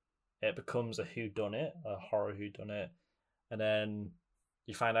it becomes a whodunit, a horror whodunit, and then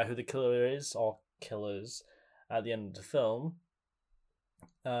you find out who the killer is, or killers, at the end of the film,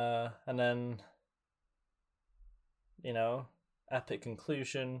 and then epic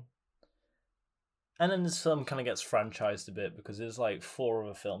conclusion. And then this film kind of gets franchised a bit because there's like 4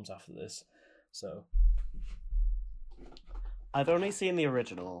 other films after this. So I've only seen the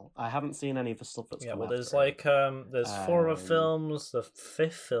original. I haven't seen any of the stuff that's come well, there's after like there's 4 other films. The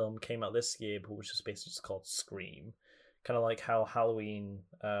 5th film came out this year, which is basically just called Scream. Kind of like how Halloween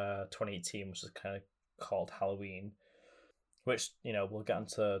 2018 was just kind of called Halloween. Which, we'll get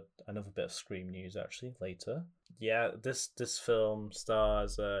into another bit of Scream news actually later. Yeah, this film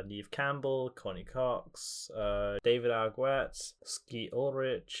stars Neve Campbell, Connie Cox, David Arquette, Skeet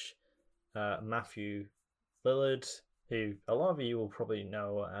Ulrich, Matthew Lillard, who a lot of you will probably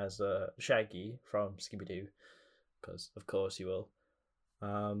know as Shaggy from Scooby-Doo, because of course you will.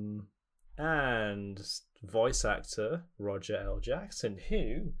 And voice actor Roger L. Jackson,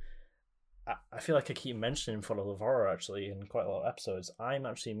 who... I feel like I keep mentioning For the Love of Horror actually in quite a lot of episodes. I'm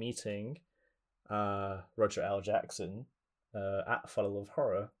actually meeting Roger L. Jackson at For the Love of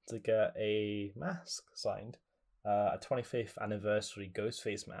Horror to get a mask signed. A 25th anniversary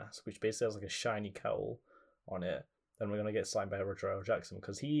Ghostface mask, which basically has like a shiny cowl on it. And we're going to get signed by Roger L. Jackson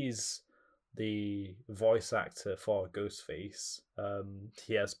because he's the voice actor for Ghostface.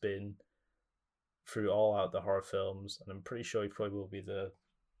 He has been through all out the horror films, and I'm pretty sure he probably will be the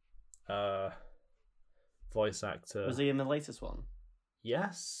voice actor. Was he in the latest one?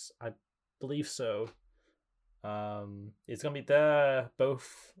 Yes, I believe so. He's gonna be there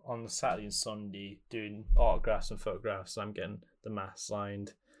both on Saturday and Sunday doing autographs and photographs. So I'm getting the mask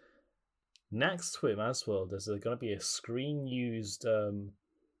signed. Next to him as well, there's gonna be a screen used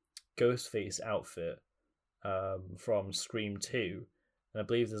Ghostface outfit from Scream 2. And I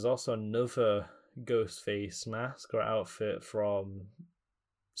believe there's also another Ghostface mask or outfit from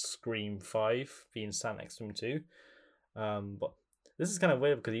Scream 5 being sat next to him too. But this is kind of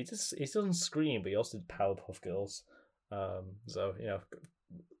weird because he doesn't scream, but he also did Powerpuff Girls. So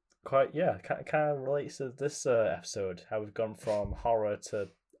quite kind of relates to this episode how we've gone from horror to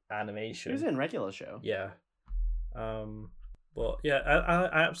animation. He was in regular show. Yeah. But yeah,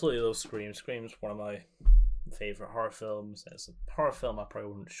 I absolutely love Scream. Scream's one of my favorite horror films. It's a horror film I probably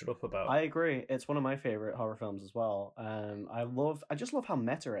wouldn't shut up about. I agree. It's one of my favorite horror films as well. I just love how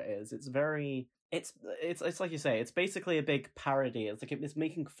meta it is. It's very, it's like you say. It's basically a big parody. It's like it's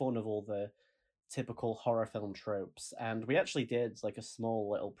making fun of all the typical horror film tropes. And we actually did like a small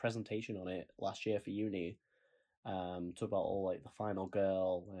little presentation on it last year for uni. Talk about all like the final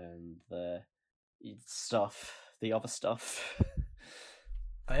girl and the stuff, the other stuff.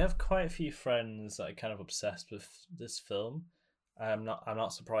 I have quite a few friends that are kind of obsessed with this film. I'm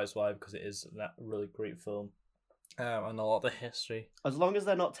not surprised why, because it is a really great film, and a lot of the history. As long as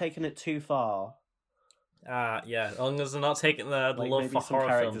they're not taking it too far. Yeah, as long as they're not taking the Like love maybe for some horror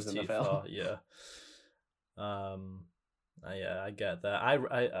characters films in too the film. far. Yeah. Yeah, I get that.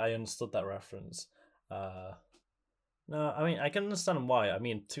 I understood that reference. No, I mean I can understand why. I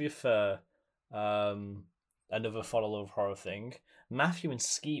mean, to be fair, another For the Love of Horror thing. Matthew and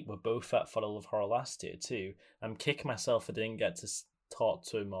Skeet were both at For the Love of Horror last year too. I'm kicking myself I didn't get to talk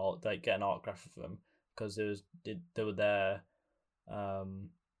to him or like get an autograph of them because they were there.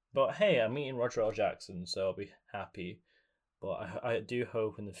 But hey, I'm meeting Roger L. Jackson, so I'll be happy. But I do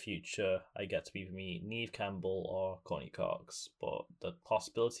hope in the future I get to either meet Neve Campbell or Courtney Cox. But the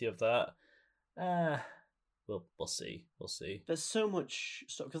possibility of that, we'll see. We'll see. There's so much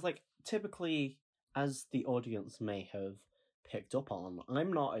stuff because, like, typically, as the audience may have picked up on,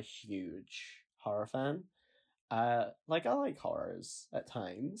 I'm not a huge horror fan. Like I like horrors at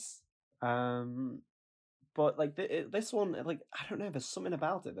times. But like this one, like I don't know, there's something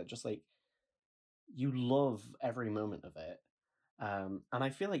about it that just like you love every moment of it. And I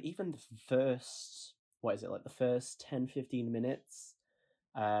feel like even the first, what is it, like the first 10-15 minutes,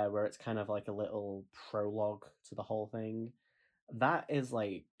 where it's kind of like a little prologue to the whole thing, that is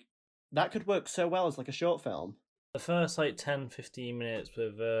like, that could work so well as like a short film. The first like 10-15 minutes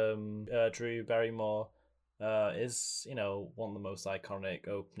with Drew Barrymore is, one of the most iconic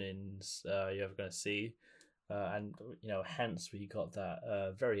openings you're ever going to see. And, hence we got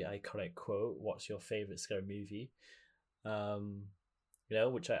that very iconic quote, "What's your favorite scary movie?"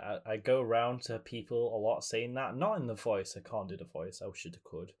 Which I go around to people a lot saying that. Not in the voice, I can't do the voice, I wish I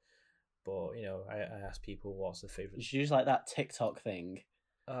could. But, I ask people what's their favorite. You should use like that TikTok thing.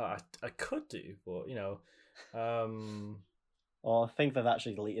 I could do, but, Or I think they've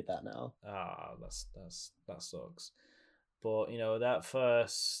actually deleted that now. That sucks. But, that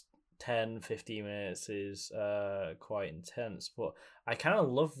first 10-15 minutes is quite intense, but I kind of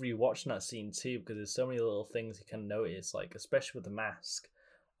love rewatching that scene too because there's so many little things you can notice, like especially with the mask,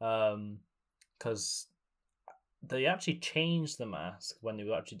 because they actually changed the mask when they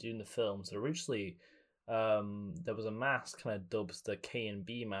were actually doing the film. So originally there was a mask kind of dubbed the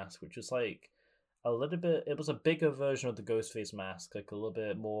K&B mask, which was like a little bit, it was a bigger version of the Ghostface mask, like a little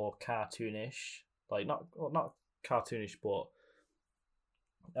bit more cartoonish, like not cartoonish, but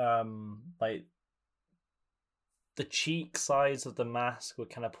like the cheek sides of the mask were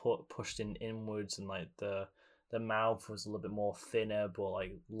kind of pushed inwards, and like the mouth was a little bit more thinner but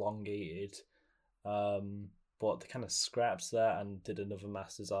like elongated. But they kind of scrapped that and did another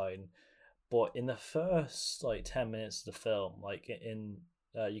mask design. But in the first like 10 minutes of the film, like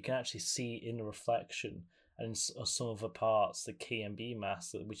you can actually see in the reflection and in some of the parts the K&B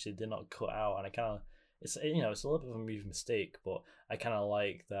mask which they did not cut out, and I kind of, it's a little bit of a movie mistake, but I kind of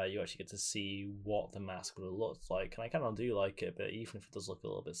like that you actually get to see what the mask would have looked like, and I kind of do like it, but even if it does look a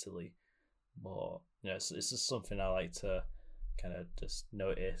little bit silly, but it's just something I like to kind of just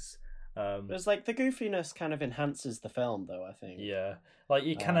notice. There's like the goofiness kind of enhances the film, though. I think. Yeah, like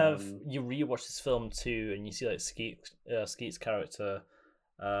you kind of you rewatch this film too, and you see like Skeet's character,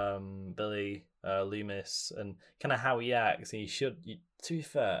 Billy Loomis, and kind of how he acts. And to be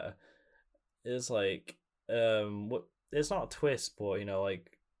fair, it's like it's not a twist, but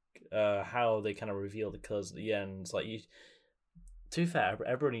how they kind of reveal the killers at the end. It's like to be fair,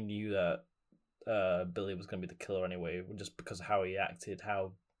 everybody knew that Billy was going to be the killer anyway, just because of how he acted,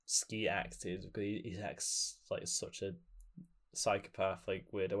 how ski acted because he acts like such a psychopath, like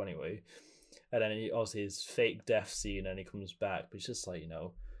weirdo anyway. And then he obviously his fake death scene, and he comes back, but it's just like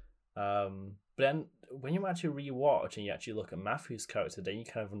but then when you actually rewatch and you actually look at Matthew's character, then you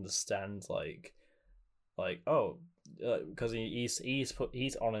kind of understand oh, because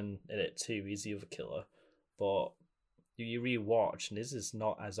he's on in it too. He's the other killer, but you rewatch and this is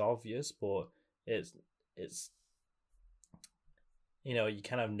not as obvious, but it's you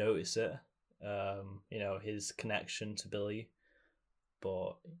kind of notice it. His connection to Billy,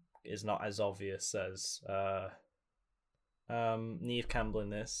 but it's not as obvious as Neve Campbell in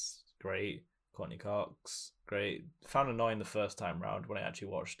this. Great. Courtney Cox, great. Found annoying the first time round when I actually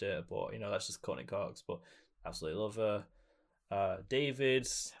watched it, but that's just Courtney Cox. But absolutely love her. David.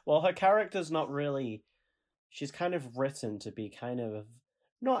 Well, her character's not really. She's kind of written to be kind of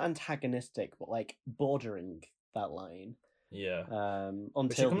not antagonistic, but like bordering that line. Yeah.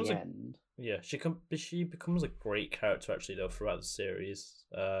 Until the end. Yeah, she becomes a great character actually though throughout the series,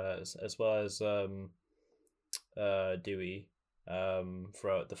 as well as Dewey.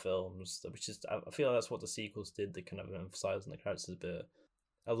 Throughout the films, which is I feel like that's what the sequels did. They kind of emphasize on the characters a bit.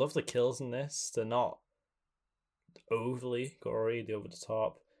 I love the kills in this. They're not overly gory, they're over the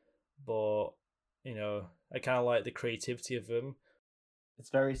top, but I kind of like the creativity of them.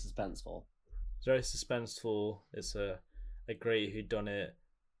 It's very suspenseful. It's very suspenseful. It's a great whodunit.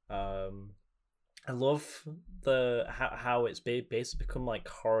 I love how it's basically become like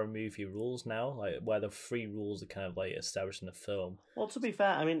horror movie rules now, like where the 3 rules are kind of like established in the film. Well, to be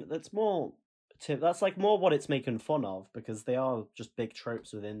fair, I mean that's more what it's making fun of, because they are just big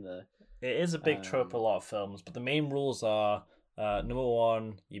tropes within the. It is a big trope in a lot of films, but the main rules are number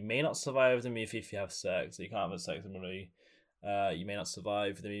 1, you may not survive the movie if you have sex. So you can't have sex in the movie. You may not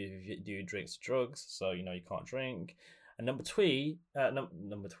survive the movie if you do drinks or drugs. So you can't drink. And number 3,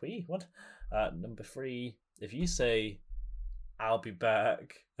 what? Number 3, if you say, "I'll be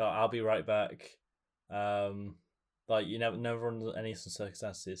back," or "I'll be right back," like you never under any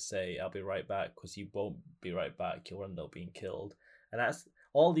circumstances say "I'll be right back," because you won't be right back. You'll end up being killed, and that's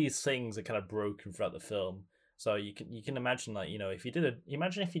all these things are kind of broken throughout the film. So you can imagine if you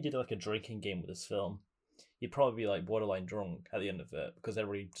did like a drinking game with this film, you'd probably be like borderline drunk at the end of it because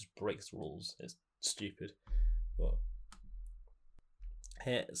everybody just breaks rules. It's stupid, but.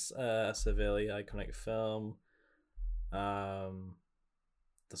 It's a severely iconic film.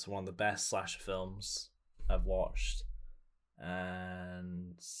 This is one of the best slasher films I've watched,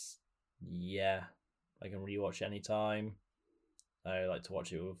 and yeah, I can rewatch it anytime. I like to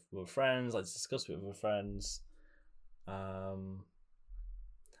watch it with friends. I like to discuss it with friends. The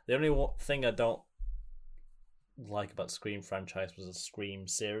only thing I don't like about the Scream franchise was a Scream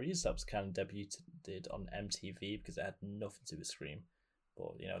series that was kind of debuted on MTV because it had nothing to do with Scream.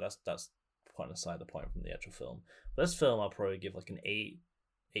 But that's putting aside the point from the actual film. But this film I'll probably give like an 8,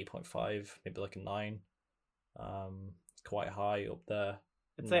 8.5, maybe like a 9. It's quite high up there.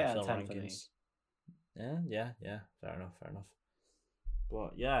 It's 8 out of 10 for me. Yeah. Fair enough.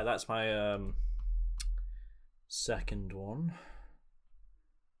 But yeah, that's my second one.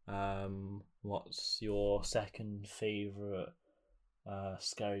 What's your second favorite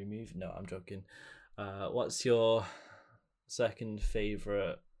scary movie? No, I'm joking. What's your second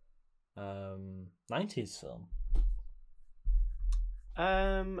favorite 90s film?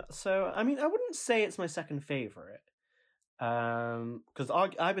 So I mean, I wouldn't say it's my second favorite, because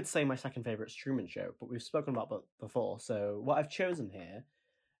I would say my second favorite is Truman Show, but we've spoken about that before. So what I've chosen here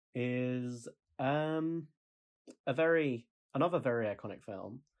is another very iconic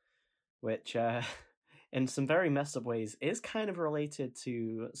film, which in some very messed up ways is kind of related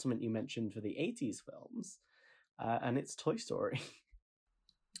to something you mentioned for the 80s films. And it's Toy Story.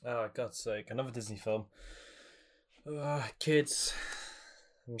 Oh, God's sake, another Disney film. Kids,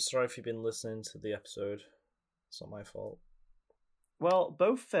 I'm sorry if you've been listening to the episode. It's not my fault. Well,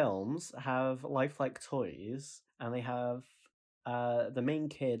 both films have lifelike toys, and they have the main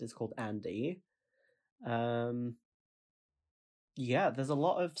kid is called Andy. Yeah, there's a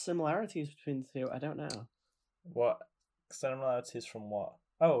lot of similarities between the two. I don't know. What similarities from what?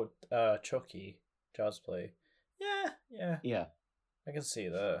 Oh, Chucky, Child's Play. Yeah. I can see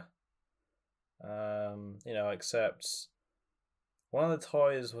that. Except one of the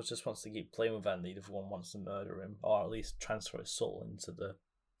toys just wants to keep playing with Andy. The other one wants to murder him, or at least transfer his soul into the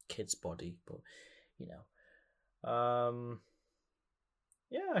kid's body. But yeah,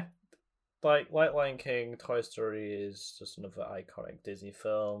 like Lion King, Toy Story is just another iconic Disney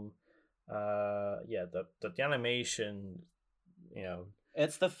film. The animation,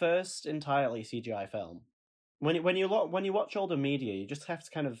 it's the first entirely CGI film. when you watch older media, you just have to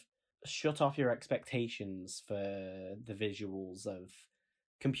kind of shut off your expectations for the visuals of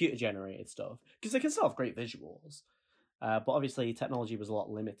computer generated stuff, because they can still have great visuals, but obviously technology was a lot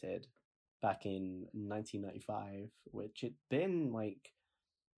limited back in 1995, which had been like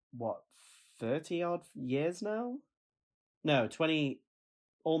what 30 odd years now. No, 20,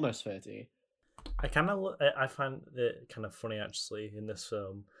 almost 30. I find it kind of funny actually in this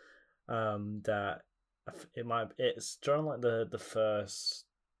film, that it's during like the first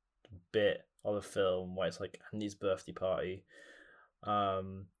bit of the film where it's like Andy's birthday party,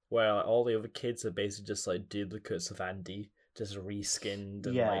 where like all the other kids are basically just like duplicates of Andy, just reskinned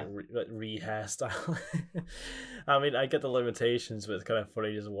and Yeah. like re-hairstyle. I mean, I get the limitations, but it's kind of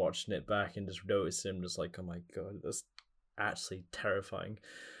funny just watching it back and just noticing him, just like, oh my god, that's actually terrifying.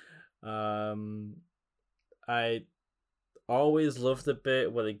 I always love the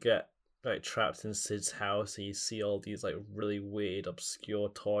bit where they get like trapped in Sid's house and you see all these like really weird, obscure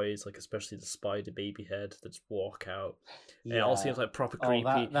toys, like especially the spider baby head that just walk out. Yeah. It all seems like proper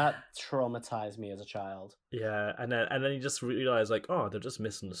creepy. That traumatized me as a child. Yeah, and then you just realize like, oh, they're just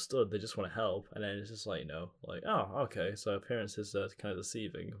misunderstood. They just want to help, and then it's just like, like, oh, okay, so appearances are kind of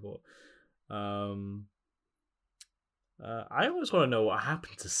deceiving. But I always want to know what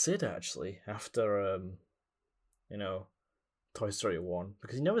happened to Sid actually after Toy Story 1,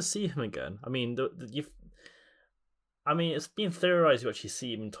 because you never see him again. I mean, it's been theorized you actually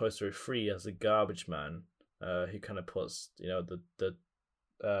see him in Toy Story 3 as a garbage man, who kind of puts the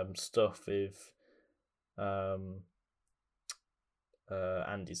stuff with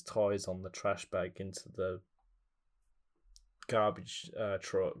Andy's toys on the trash bag into the garbage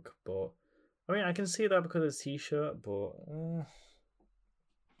truck. But I mean, I can see that because of his T-shirt, but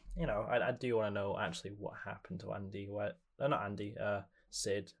I do want to know actually what happened to Andy. Not Andy,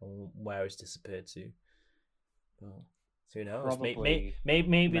 Sid, and where he's disappeared to. Well, so who knows? Maybe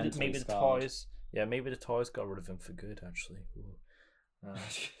the toys. Yeah, maybe the toys got rid of him for good. Actually,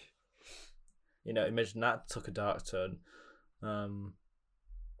 imagine that took a dark turn.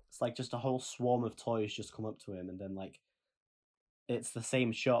 It's like just a whole swarm of toys just come up to him, and then like it's the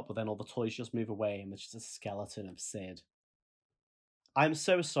same shot, but then all the toys just move away, and there's just a skeleton of Sid. I'm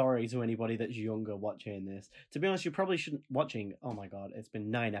so sorry to anybody that's younger watching this. To be honest, you probably shouldn't watching. Oh my god, it's been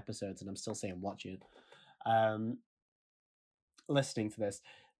 9 episodes, and I'm still saying watching. Listening to this.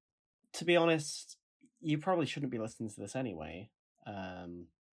 To be honest, you probably shouldn't be listening to this anyway. I'm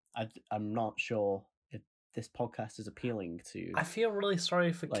not sure if this podcast is appealing to. I feel really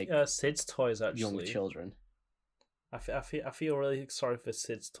sorry for like Sid's toys. Actually, young children. I feel really sorry for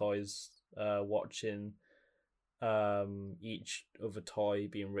Sid's toys. Watching each other toy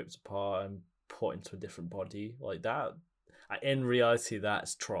being ripped apart and put into a different body like that. In reality,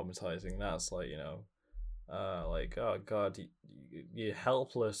 that's traumatizing. That's like like, oh god, you're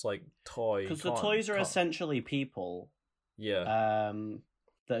helpless like toy. Because the toys are essentially people. Yeah.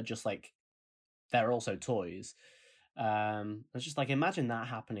 That are just like, they're also toys. It's just like, imagine that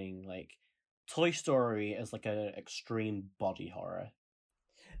happening. Like, Toy Story is like an extreme body horror.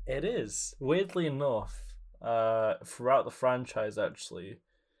 It is, weirdly enough. Throughout the franchise, actually,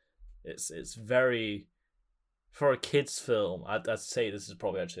 it's very, for a kids' film. I'd say this is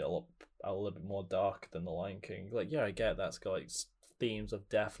probably actually a little bit more dark than The Lion King. Like, yeah, I get that's got like themes of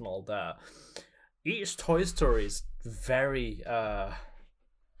death and all that. Each Toy Story is very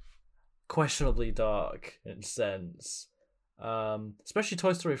questionably dark in a sense. Especially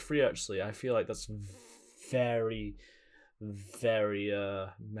Toy Story 3. Actually, I feel like that's very, very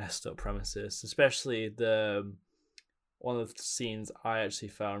messed up premises. Especially the one of the scenes I actually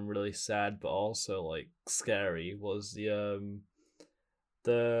found really sad but also like scary was the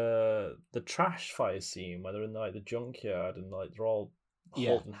trash fire scene where they're in like the junkyard and like they're all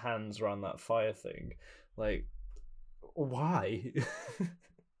holding hands around that fire thing. Like, why?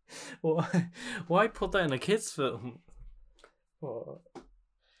 Why put that in a kids film? What?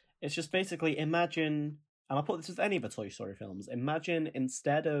 It's just basically, imagine, and I'll put this with any of the Toy Story films, imagine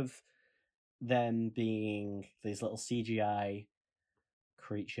instead of them being these little CGI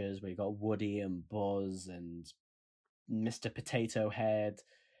creatures where you've got Woody and Buzz and Mr. Potato Head,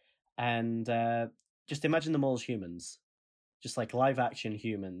 and just imagine them all as humans. Just like live action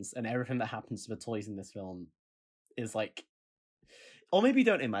humans, and everything that happens to the toys in this film is like, or maybe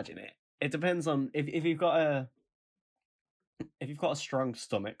don't imagine it. It depends on if you've got a strong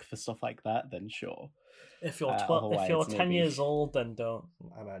stomach for stuff like that, then sure. If you're 10 years old, then don't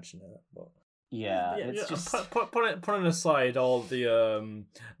imagine it. But yeah, it's just putting aside all the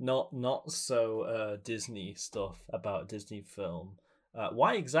not so Disney stuff about Disney film.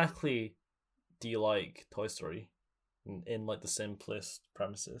 Why exactly do you like Toy Story in like the simplest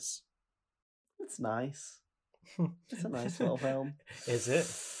premises? It's nice. It's a nice little film. Is it?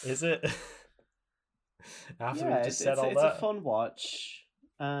 Is it? After Yeah, we've just said all it's a that, fun watch.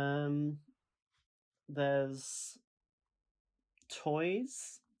 There's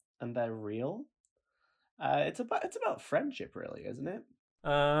toys, and they're real. It's about friendship, really, isn't it?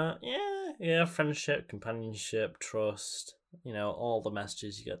 yeah, friendship, companionship, trust. You know, all the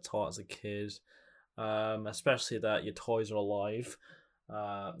messages you get taught as a kid. Especially that your toys are alive.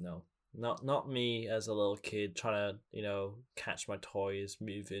 No, not me as a little kid trying to catch my toys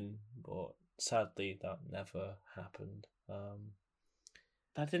moving, but sadly that never happened.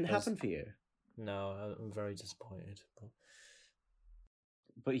 That didn't As happen for you. No, I'm very disappointed.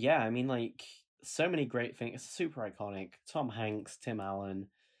 But yeah, I mean, like, so many great things. Super iconic. Tom Hanks, Tim Allen.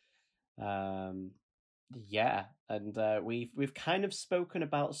 Yeah, and we've kind of spoken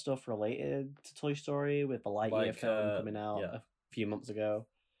about stuff related to Toy Story with the Lightyear film coming out Yeah, a few months ago.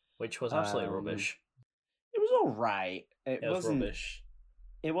 which was absolutely rubbish. It was all right. It was rubbish.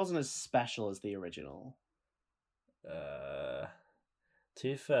 It wasn't as special as the original. To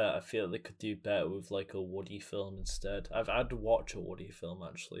be fair, I feel they could do better with like a Woody film instead. I'd watch a Woody film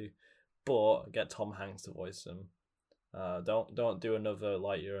actually, but get Tom Hanks to voice him. Don't do another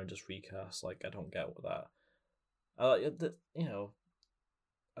Lightyear and just recast. Like I don't get with that. I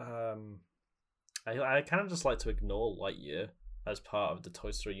kind of just like to ignore Lightyear as part of the Toy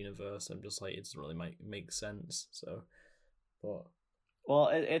Story universe. I'm just like it doesn't really make sense. So, but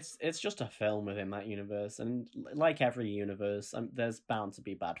well, it's just a film within that universe, and like every universe, there's bound to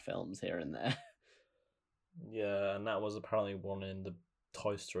be bad films here and there. Yeah, and that was apparently one in the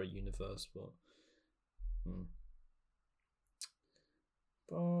Toy Story universe, but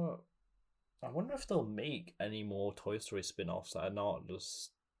I wonder if they'll make any more Toy Story spin-offs that are not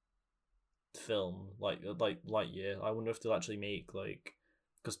just film like Lightyear. I wonder if they'll actually make like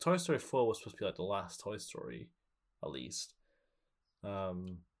because Toy Story 4 was supposed to be like the last Toy Story, at least.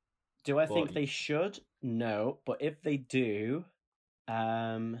 Do I think they should? No, but if they do,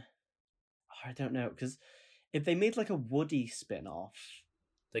 I don't know, because if they made like a Woody spin-off,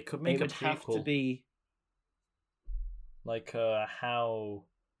 they could make it would have to be like how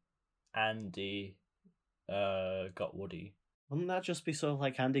Andy got Woody. Wouldn't that just be sort of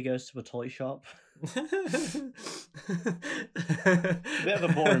like Andy goes to a toy shop? It's a bit of a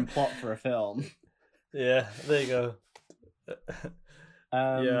boring plot for a film. Yeah, there you go.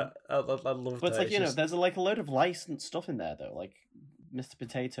 Yeah, I love but it's like, there's like a load of licensed stuff in there, though, like Mr.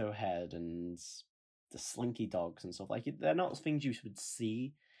 Potato Head and the Slinky Dogs and stuff. Like, they're not things you would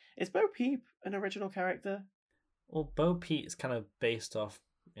see. Is Bo Peep an original character? Well, Bo Peep is kind of based off,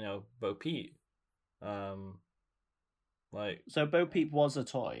 Bo Peep. So Bo Peep was a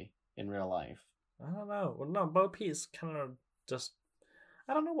toy in real life. I don't know. Well, no, Bo Peep is kind of just.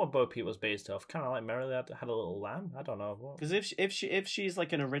 I don't know what Bo Peep was based off. Kind of like Merrily had a little lamb. I don't know. Because if she's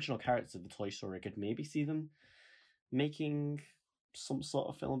like an original character of the Toy Story, I could maybe see them making some sort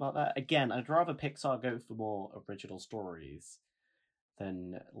of film about that. Again, I'd rather Pixar go for more original stories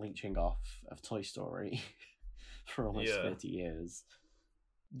than leeching off of Toy Story for almost 30 years.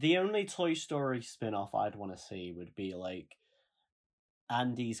 The only Toy Story spin-off I'd want to see would be like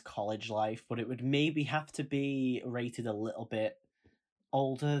Andy's college life, but it would maybe have to be rated a little bit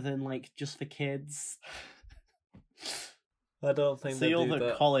older than like just for kids. I don't think see all the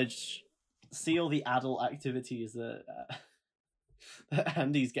that. College, see all the adult activities that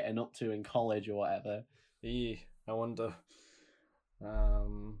Andy's getting up to in college or whatever. I wonder.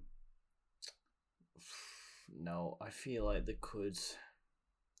 No, I feel like they could.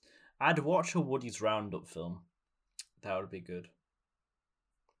 I'd watch a Woody's Roundup film. That would be good,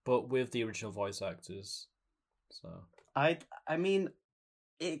 but with the original voice actors. So I mean,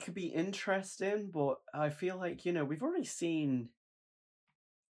 it could be interesting, but I feel like we've already seen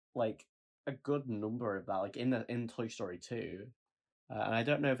like a good number of that, like in Toy Story 2, and I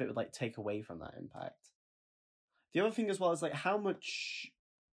don't know if it would like take away from that impact. The other thing as well is like how much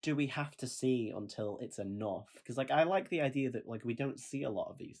do we have to see until it's enough? Because like I like the idea that like we don't see a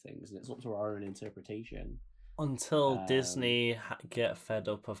lot of these things, and it's up to our own interpretation. Until Disney get fed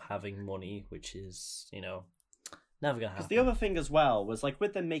up of having money, which is never gonna happen. Because the other thing as well was like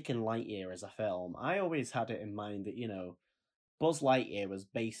with them making Lightyear as a film, I always had it in mind that Buzz Lightyear was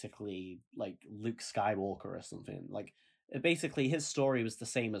basically like Luke Skywalker or something. Like basically his story was the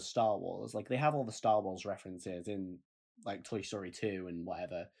same as Star Wars. Like they have all the Star Wars references in like Toy Story 2 and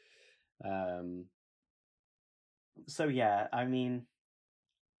whatever. So yeah, I mean,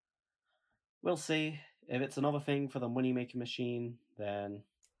 we'll see. If it's another thing for the money-making machine, then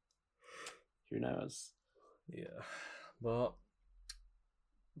who knows? Yeah, but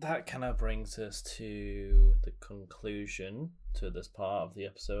that kind of brings us to the conclusion to this part of the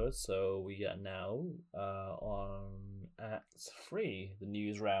episode. So we are now on Act 3, the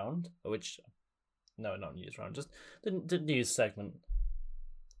news round, which, no, not news round, just the news segment.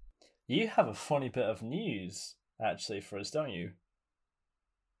 You have a funny bit of news, actually, for us, don't you?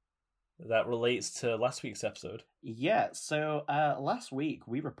 That relates to last week's episode. Yeah, so last week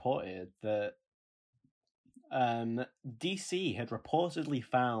we reported that DC had reportedly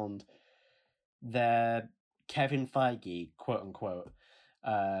found their Kevin Feige, quote unquote,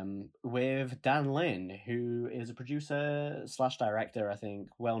 with Dan Lin, who is a producer slash director, I think,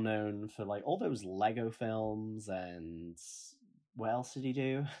 well known for like all those Lego films, and what else did he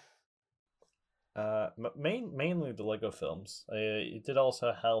do? Mainly the Lego films. He did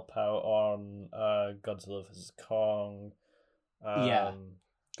also help out on Godzilla vs Kong, Yeah.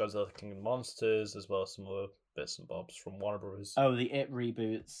 Godzilla King of Monsters, as well as some other bits and bobs from Warner Bros. Oh, the It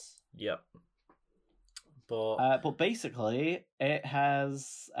reboots. Yep. But basically, it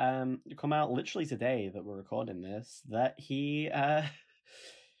has come out literally today that we're recording this that he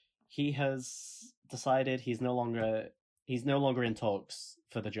has decided he's no longer in talks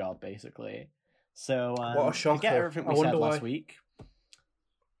for the job, basically. So what a shocker! Forget everything we said last week.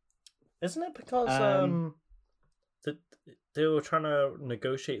 Isn't it because they were trying to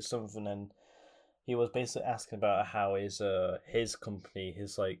negotiate something, and he was basically asking about how his company,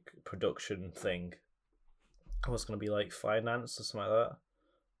 his like production thing, was going to be like financed or something like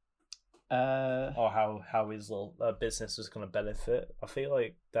that, or how his little business was going to benefit. I feel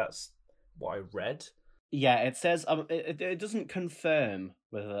like that's what I read. Yeah, it says it doesn't confirm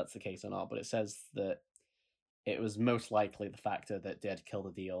whether that's the case or not, but it says that it was most likely the factor that did kill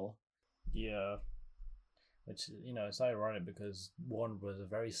the deal. Yeah, which, you know, it's ironic because Warner was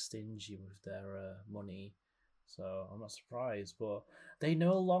very stingy with their money, so I'm not surprised. But they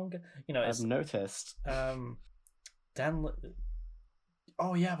no longer, you know, I've noticed. Dan.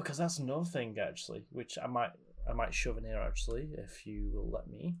 Oh yeah, because that's another thing actually, which I might shove in here actually, if you will let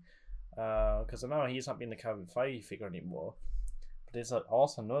me. Because I know he's not being the Kevin Feige figure anymore. But there's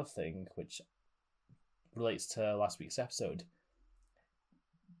also another thing which relates to last week's episode.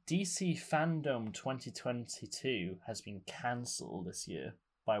 DC Fandom 2022 has been cancelled this year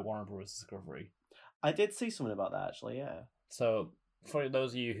by Warner Bros. Discovery. I did see something about that actually, yeah. So, for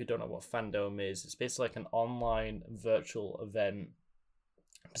those of you who don't know what Fandom is, it's basically like an online virtual event,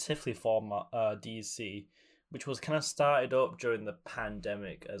 specifically for DC, which was kind of started up during the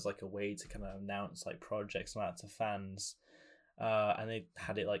pandemic as like a way to kind of announce like projects and that to fans, and they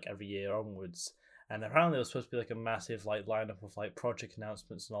had it like every year onwards. And apparently it was supposed to be like a massive like lineup of like project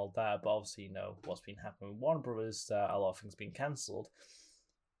announcements and all that, but obviously, you know, what's been happening with Warner Brothers, a lot of things being cancelled.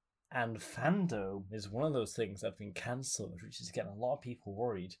 And Fandom is one of those things that have been cancelled, which is getting a lot of people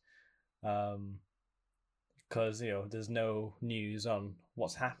worried, because, you know, there's no news on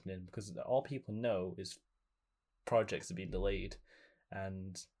what's happening, because all people know is projects have been delayed,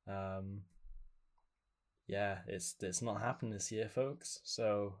 and yeah, it's not happening this year, folks.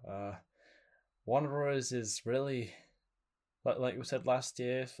 So Warner Bros. Is really, like we said last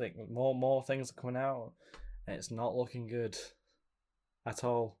year, I think more things are coming out, and it's not looking good at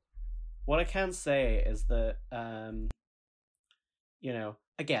all. What I can say is that, you know,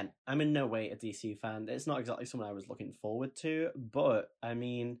 again, I'm in no way a DC fan. It's not exactly something I was looking forward to, but I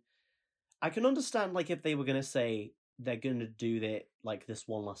mean, I can understand like if they were gonna say they're gonna do it like this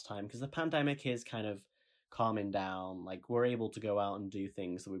one last time, because the pandemic is kind of calming down. Like, we're able to go out and do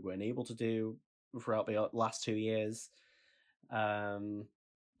things that we weren't able to do throughout the last 2 years.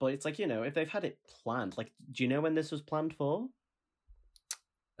 But it's like, you know, if they've had it planned, like, do you know when this was planned for?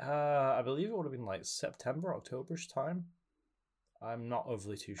 I believe it would have been like September, Octoberish time. I'm not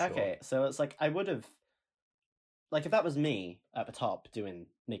overly too sure. Okay, so it's like I would have, like, if that was me at the top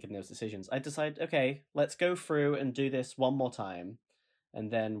making those decisions, I'd decide, okay, let's go through and do this one more time,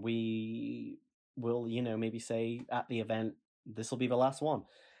 and then we will, you know, maybe say at the event, this will be the last one.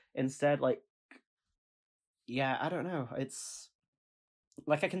 Instead, like, yeah, I don't know. It's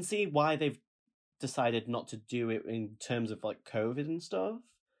like I can see why they've decided not to do it in terms of like COVID and stuff,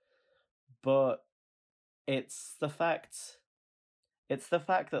 but it's the fact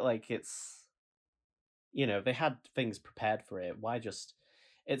that like it's, you know, they had things prepared for it. Why just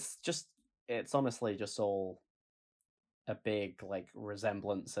it's honestly just all a big like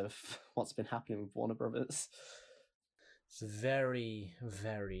resemblance of what's been happening with Warner Brothers. It's very,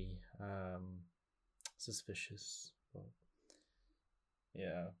 very suspicious. But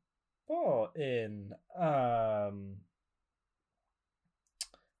yeah. But in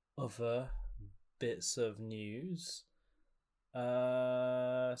other bits of news.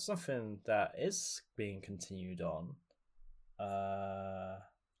 Something that is being continued on.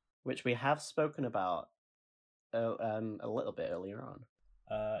 Which we have spoken about a little bit earlier on.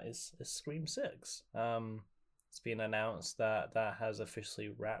 Is Scream 6. It's been announced that has officially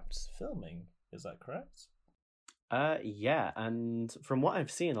wrapped filming. Is that correct? Yeah, and from what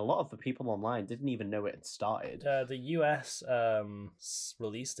I've seen, a lot of the people online didn't even know it had started. The US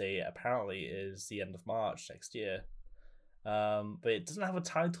release date apparently is the end of March next year. But it doesn't have a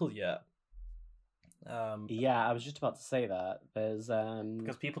title yet. Yeah, I was just about to say that. There's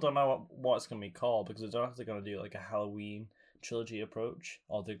because people don't know what it's going to be called, because they don't know if they're going to do like a Halloween trilogy approach,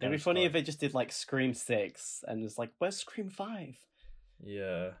 or they're it'd be funny if they just did like Scream 6 and it's like, where's Scream 5?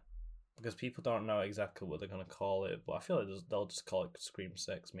 Yeah, because people don't know exactly what they're going to call it, but I feel like they'll just call it Scream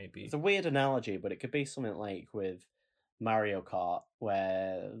 6 maybe. It's a weird analogy, but it could be something like with Mario Kart,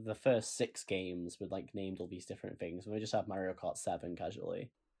 where the first 6 games were like named all these different things, and we just have Mario Kart 7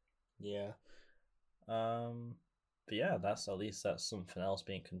 casually. Yeah. But yeah, that's something else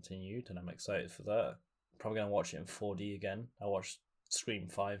being continued, and I'm excited for that. Probably gonna watch it in 4D again. I watched Scream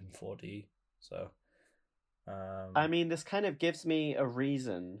 5 in 4D, so. I mean, this kind of gives me a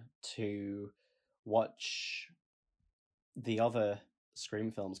reason to watch the other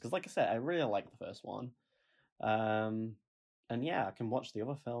Scream films, because, like I said, I really like the first one. And yeah, I can watch the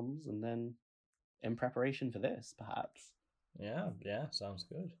other films, and then in preparation for this, perhaps. Yeah, sounds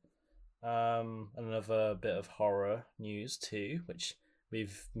good. Another bit of horror news too, which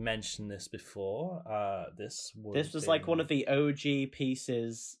we've mentioned this before. This was like one of the OG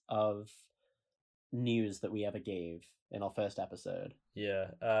pieces of news that we ever gave in our first episode. Yeah.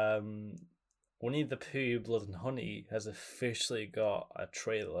 Winnie the Pooh Blood and Honey has officially got a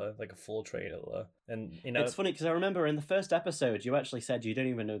trailer, like a full trailer. And you know, it's funny because I remember in the first episode you actually said you don't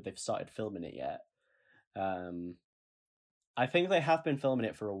even know they've started filming it yet. I think they have been filming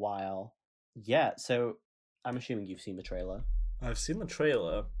it for a while. Yeah, so I'm assuming you've seen the trailer. I've seen the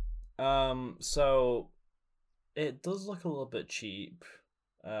trailer. So it does look a little bit cheap,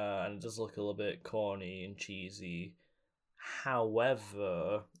 and it does look a little bit corny and cheesy.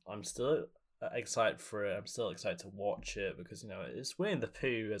 However, I'm still excited for it. I'm still excited to watch it because, you know, it's Winnie the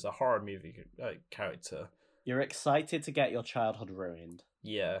Pooh as a horror movie character. You're excited to get your childhood ruined.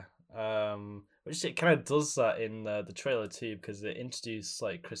 Yeah. Which it kind of does that in the trailer too, because it introduced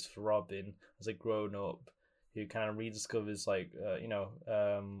like Christopher Robin as a grown up who kind of rediscovers like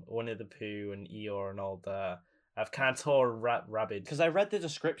Winnie the Pooh and Eeyore and all that. I've kind of told Rabbit because I read the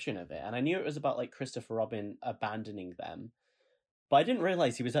description of it and I knew it was about like Christopher Robin abandoning them, but I didn't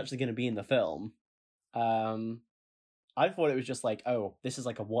realize he was actually going to be in the film. I thought it was just like, oh, this is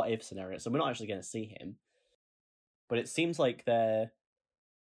like a what if scenario, so we're not actually going to see him. But it seems like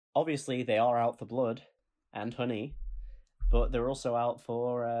obviously they are out for blood and honey, but they're also out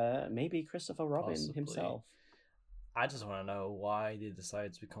for maybe Christopher Robin himself. I just want to know why they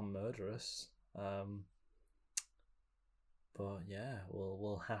decided to become murderous. But yeah,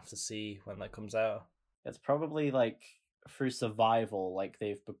 we'll have to see when that comes out. It's probably like through survival, like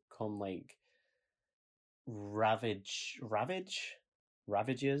they've become like savages,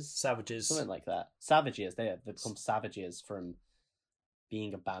 something like that. Savages. They've become savages from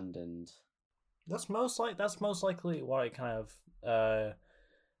being abandoned. That's most likely what it kind of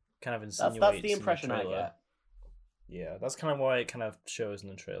insinuates. That's the impression I get. Yeah, that's kind of why it kind of shows in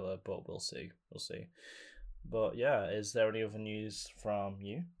the trailer, but we'll see. But yeah, is there any other news from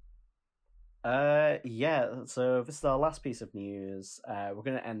you? Yeah, so this is our last piece of news. We're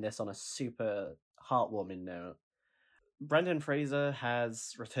going to end this on a super heartwarming note. Brendan Fraser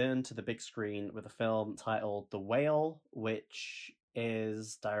has returned to the big screen with a film titled The Whale, which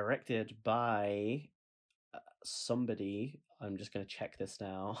is directed by somebody. I'm just going to check this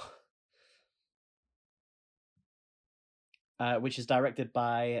now. Which is directed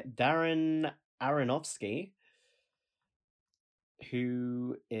by Darren Aronofsky,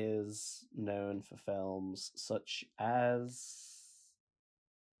 who is known for films such as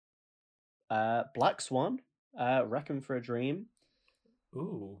Black Swan, Requiem for a Dream.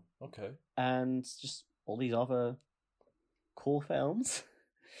 Ooh, okay. And just all these other cool films.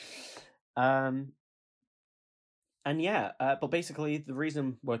 And yeah, but basically the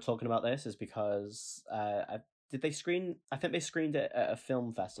reason we're talking about this is because did they screen? I think they screened it at a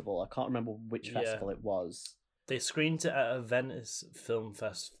film festival. I can't remember which festival it was. They screened it at a Venice Film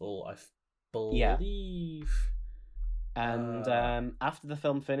Festival, I believe. Yeah. And after the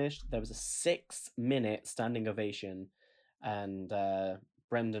film finished, there was a 6-minute standing ovation, and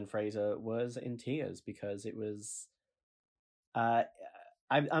Brendan Fraser was in tears because it was.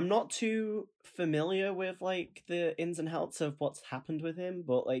 I'm not too familiar with like the ins and outs of what's happened with him,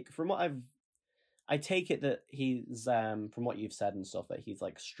 but like from what I take it that he's from what you've said and stuff that he's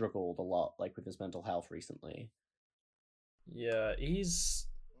like struggled a lot like with his mental health recently. Yeah,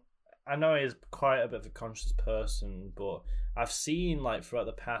 I know he's quite a bit of a conscious person, but I've seen like throughout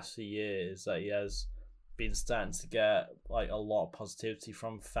the past few years that he has been starting to get like a lot of positivity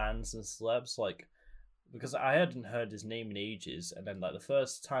from fans and celebs. Like, because I hadn't heard his name in ages, and then like the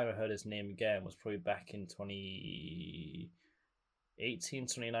first time I heard his name again was probably back in 2018,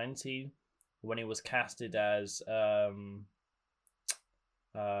 2019, when he was casted as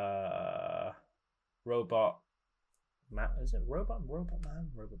robot man. Is it robot man?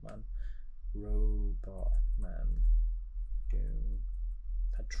 Robot Man Doom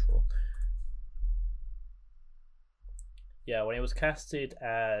Patrol. Yeah, when he was casted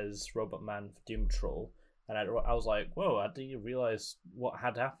as Robot Man for Doom Patrol, and I was like, whoa, I didn't realize what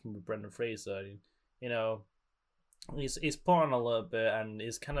had happened with Brendan Fraser. You know, he's put on a little bit, and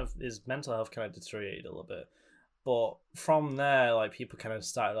his mental health kind of deteriorated a little bit. But from there, like people kind of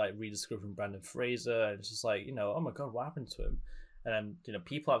started like rediscovering Brendan Fraser, and it's just like, oh my god, what happened to him? And then,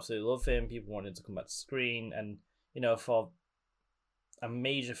 people absolutely love him. People wanted to come back to screen, and for a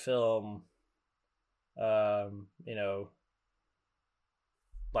major film,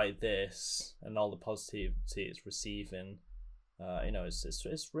 like this, and all the positivity it's receiving,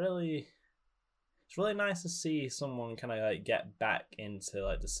 it's really nice to see someone kind of like get back into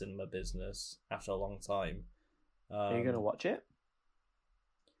like the cinema business after a long time. Are you gonna watch it?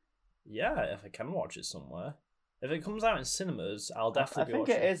 Yeah, if I can watch it somewhere. If it comes out in cinemas, I'll definitely. I think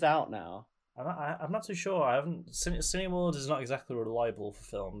it is out now. I'm not too sure. I haven't. Cineworld is not exactly reliable for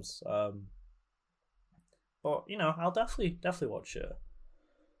films. But I'll definitely watch it.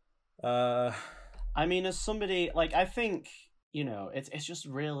 I mean, as somebody like, I think it's just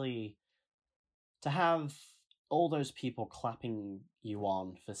really to have all those people clapping you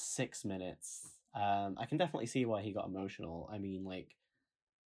on for 6 minutes. I can definitely see why he got emotional. I mean, like,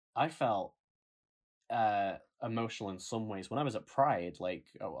 I felt emotional in some ways when I was at Pride, like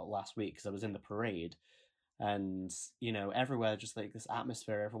last week, because I was in the parade, and everywhere just like this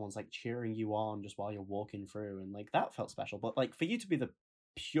atmosphere, everyone's like cheering you on just while you're walking through, and like that felt special. But like for you to be the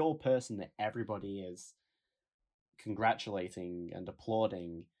pure person that everybody is congratulating and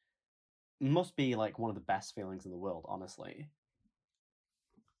applauding must be like one of the best feelings in the world, honestly.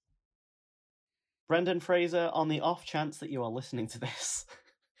 Brendan Fraser, on the off chance that you are listening to this,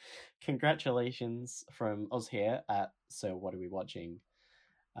 congratulations from us here at So What Are We Watching?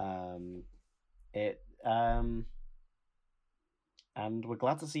 And we're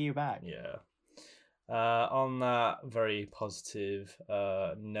glad to see you back. Yeah. On that very positive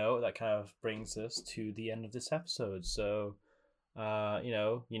note, that kind of brings us to the end of this episode. So, you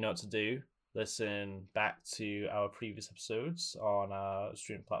know what to do. Listen back to our previous episodes on our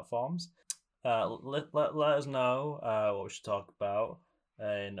streaming platforms. Let us know what we should talk about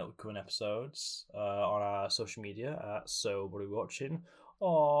in upcoming episodes on our social media at So What Are We Watching,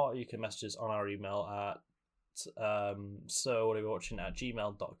 or you can message us on our email at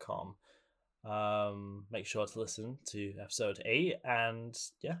sowhatarewewatching@gmail.com. Make sure to listen to episode 8, and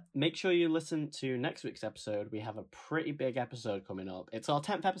yeah, make sure you listen to next week's episode. We have a pretty big episode coming up. It's our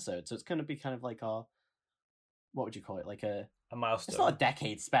 10th episode, so it's going to be kind of like our, what would you call it, like a milestone. It's not a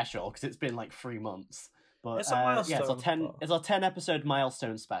decade special because it's been like 3 months, but it's a milestone. Yeah, it's our 10 episode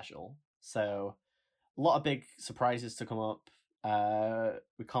milestone special. So a lot of big surprises to come up.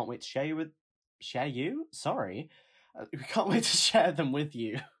 We can't wait to share you. Sorry, we can't wait to share them with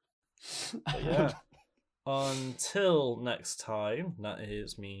you. But yeah. Until next time, that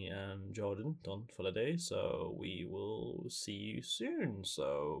is me and Jordan done for the day. So we will see you soon.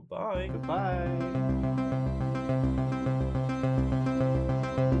 So bye. Goodbye.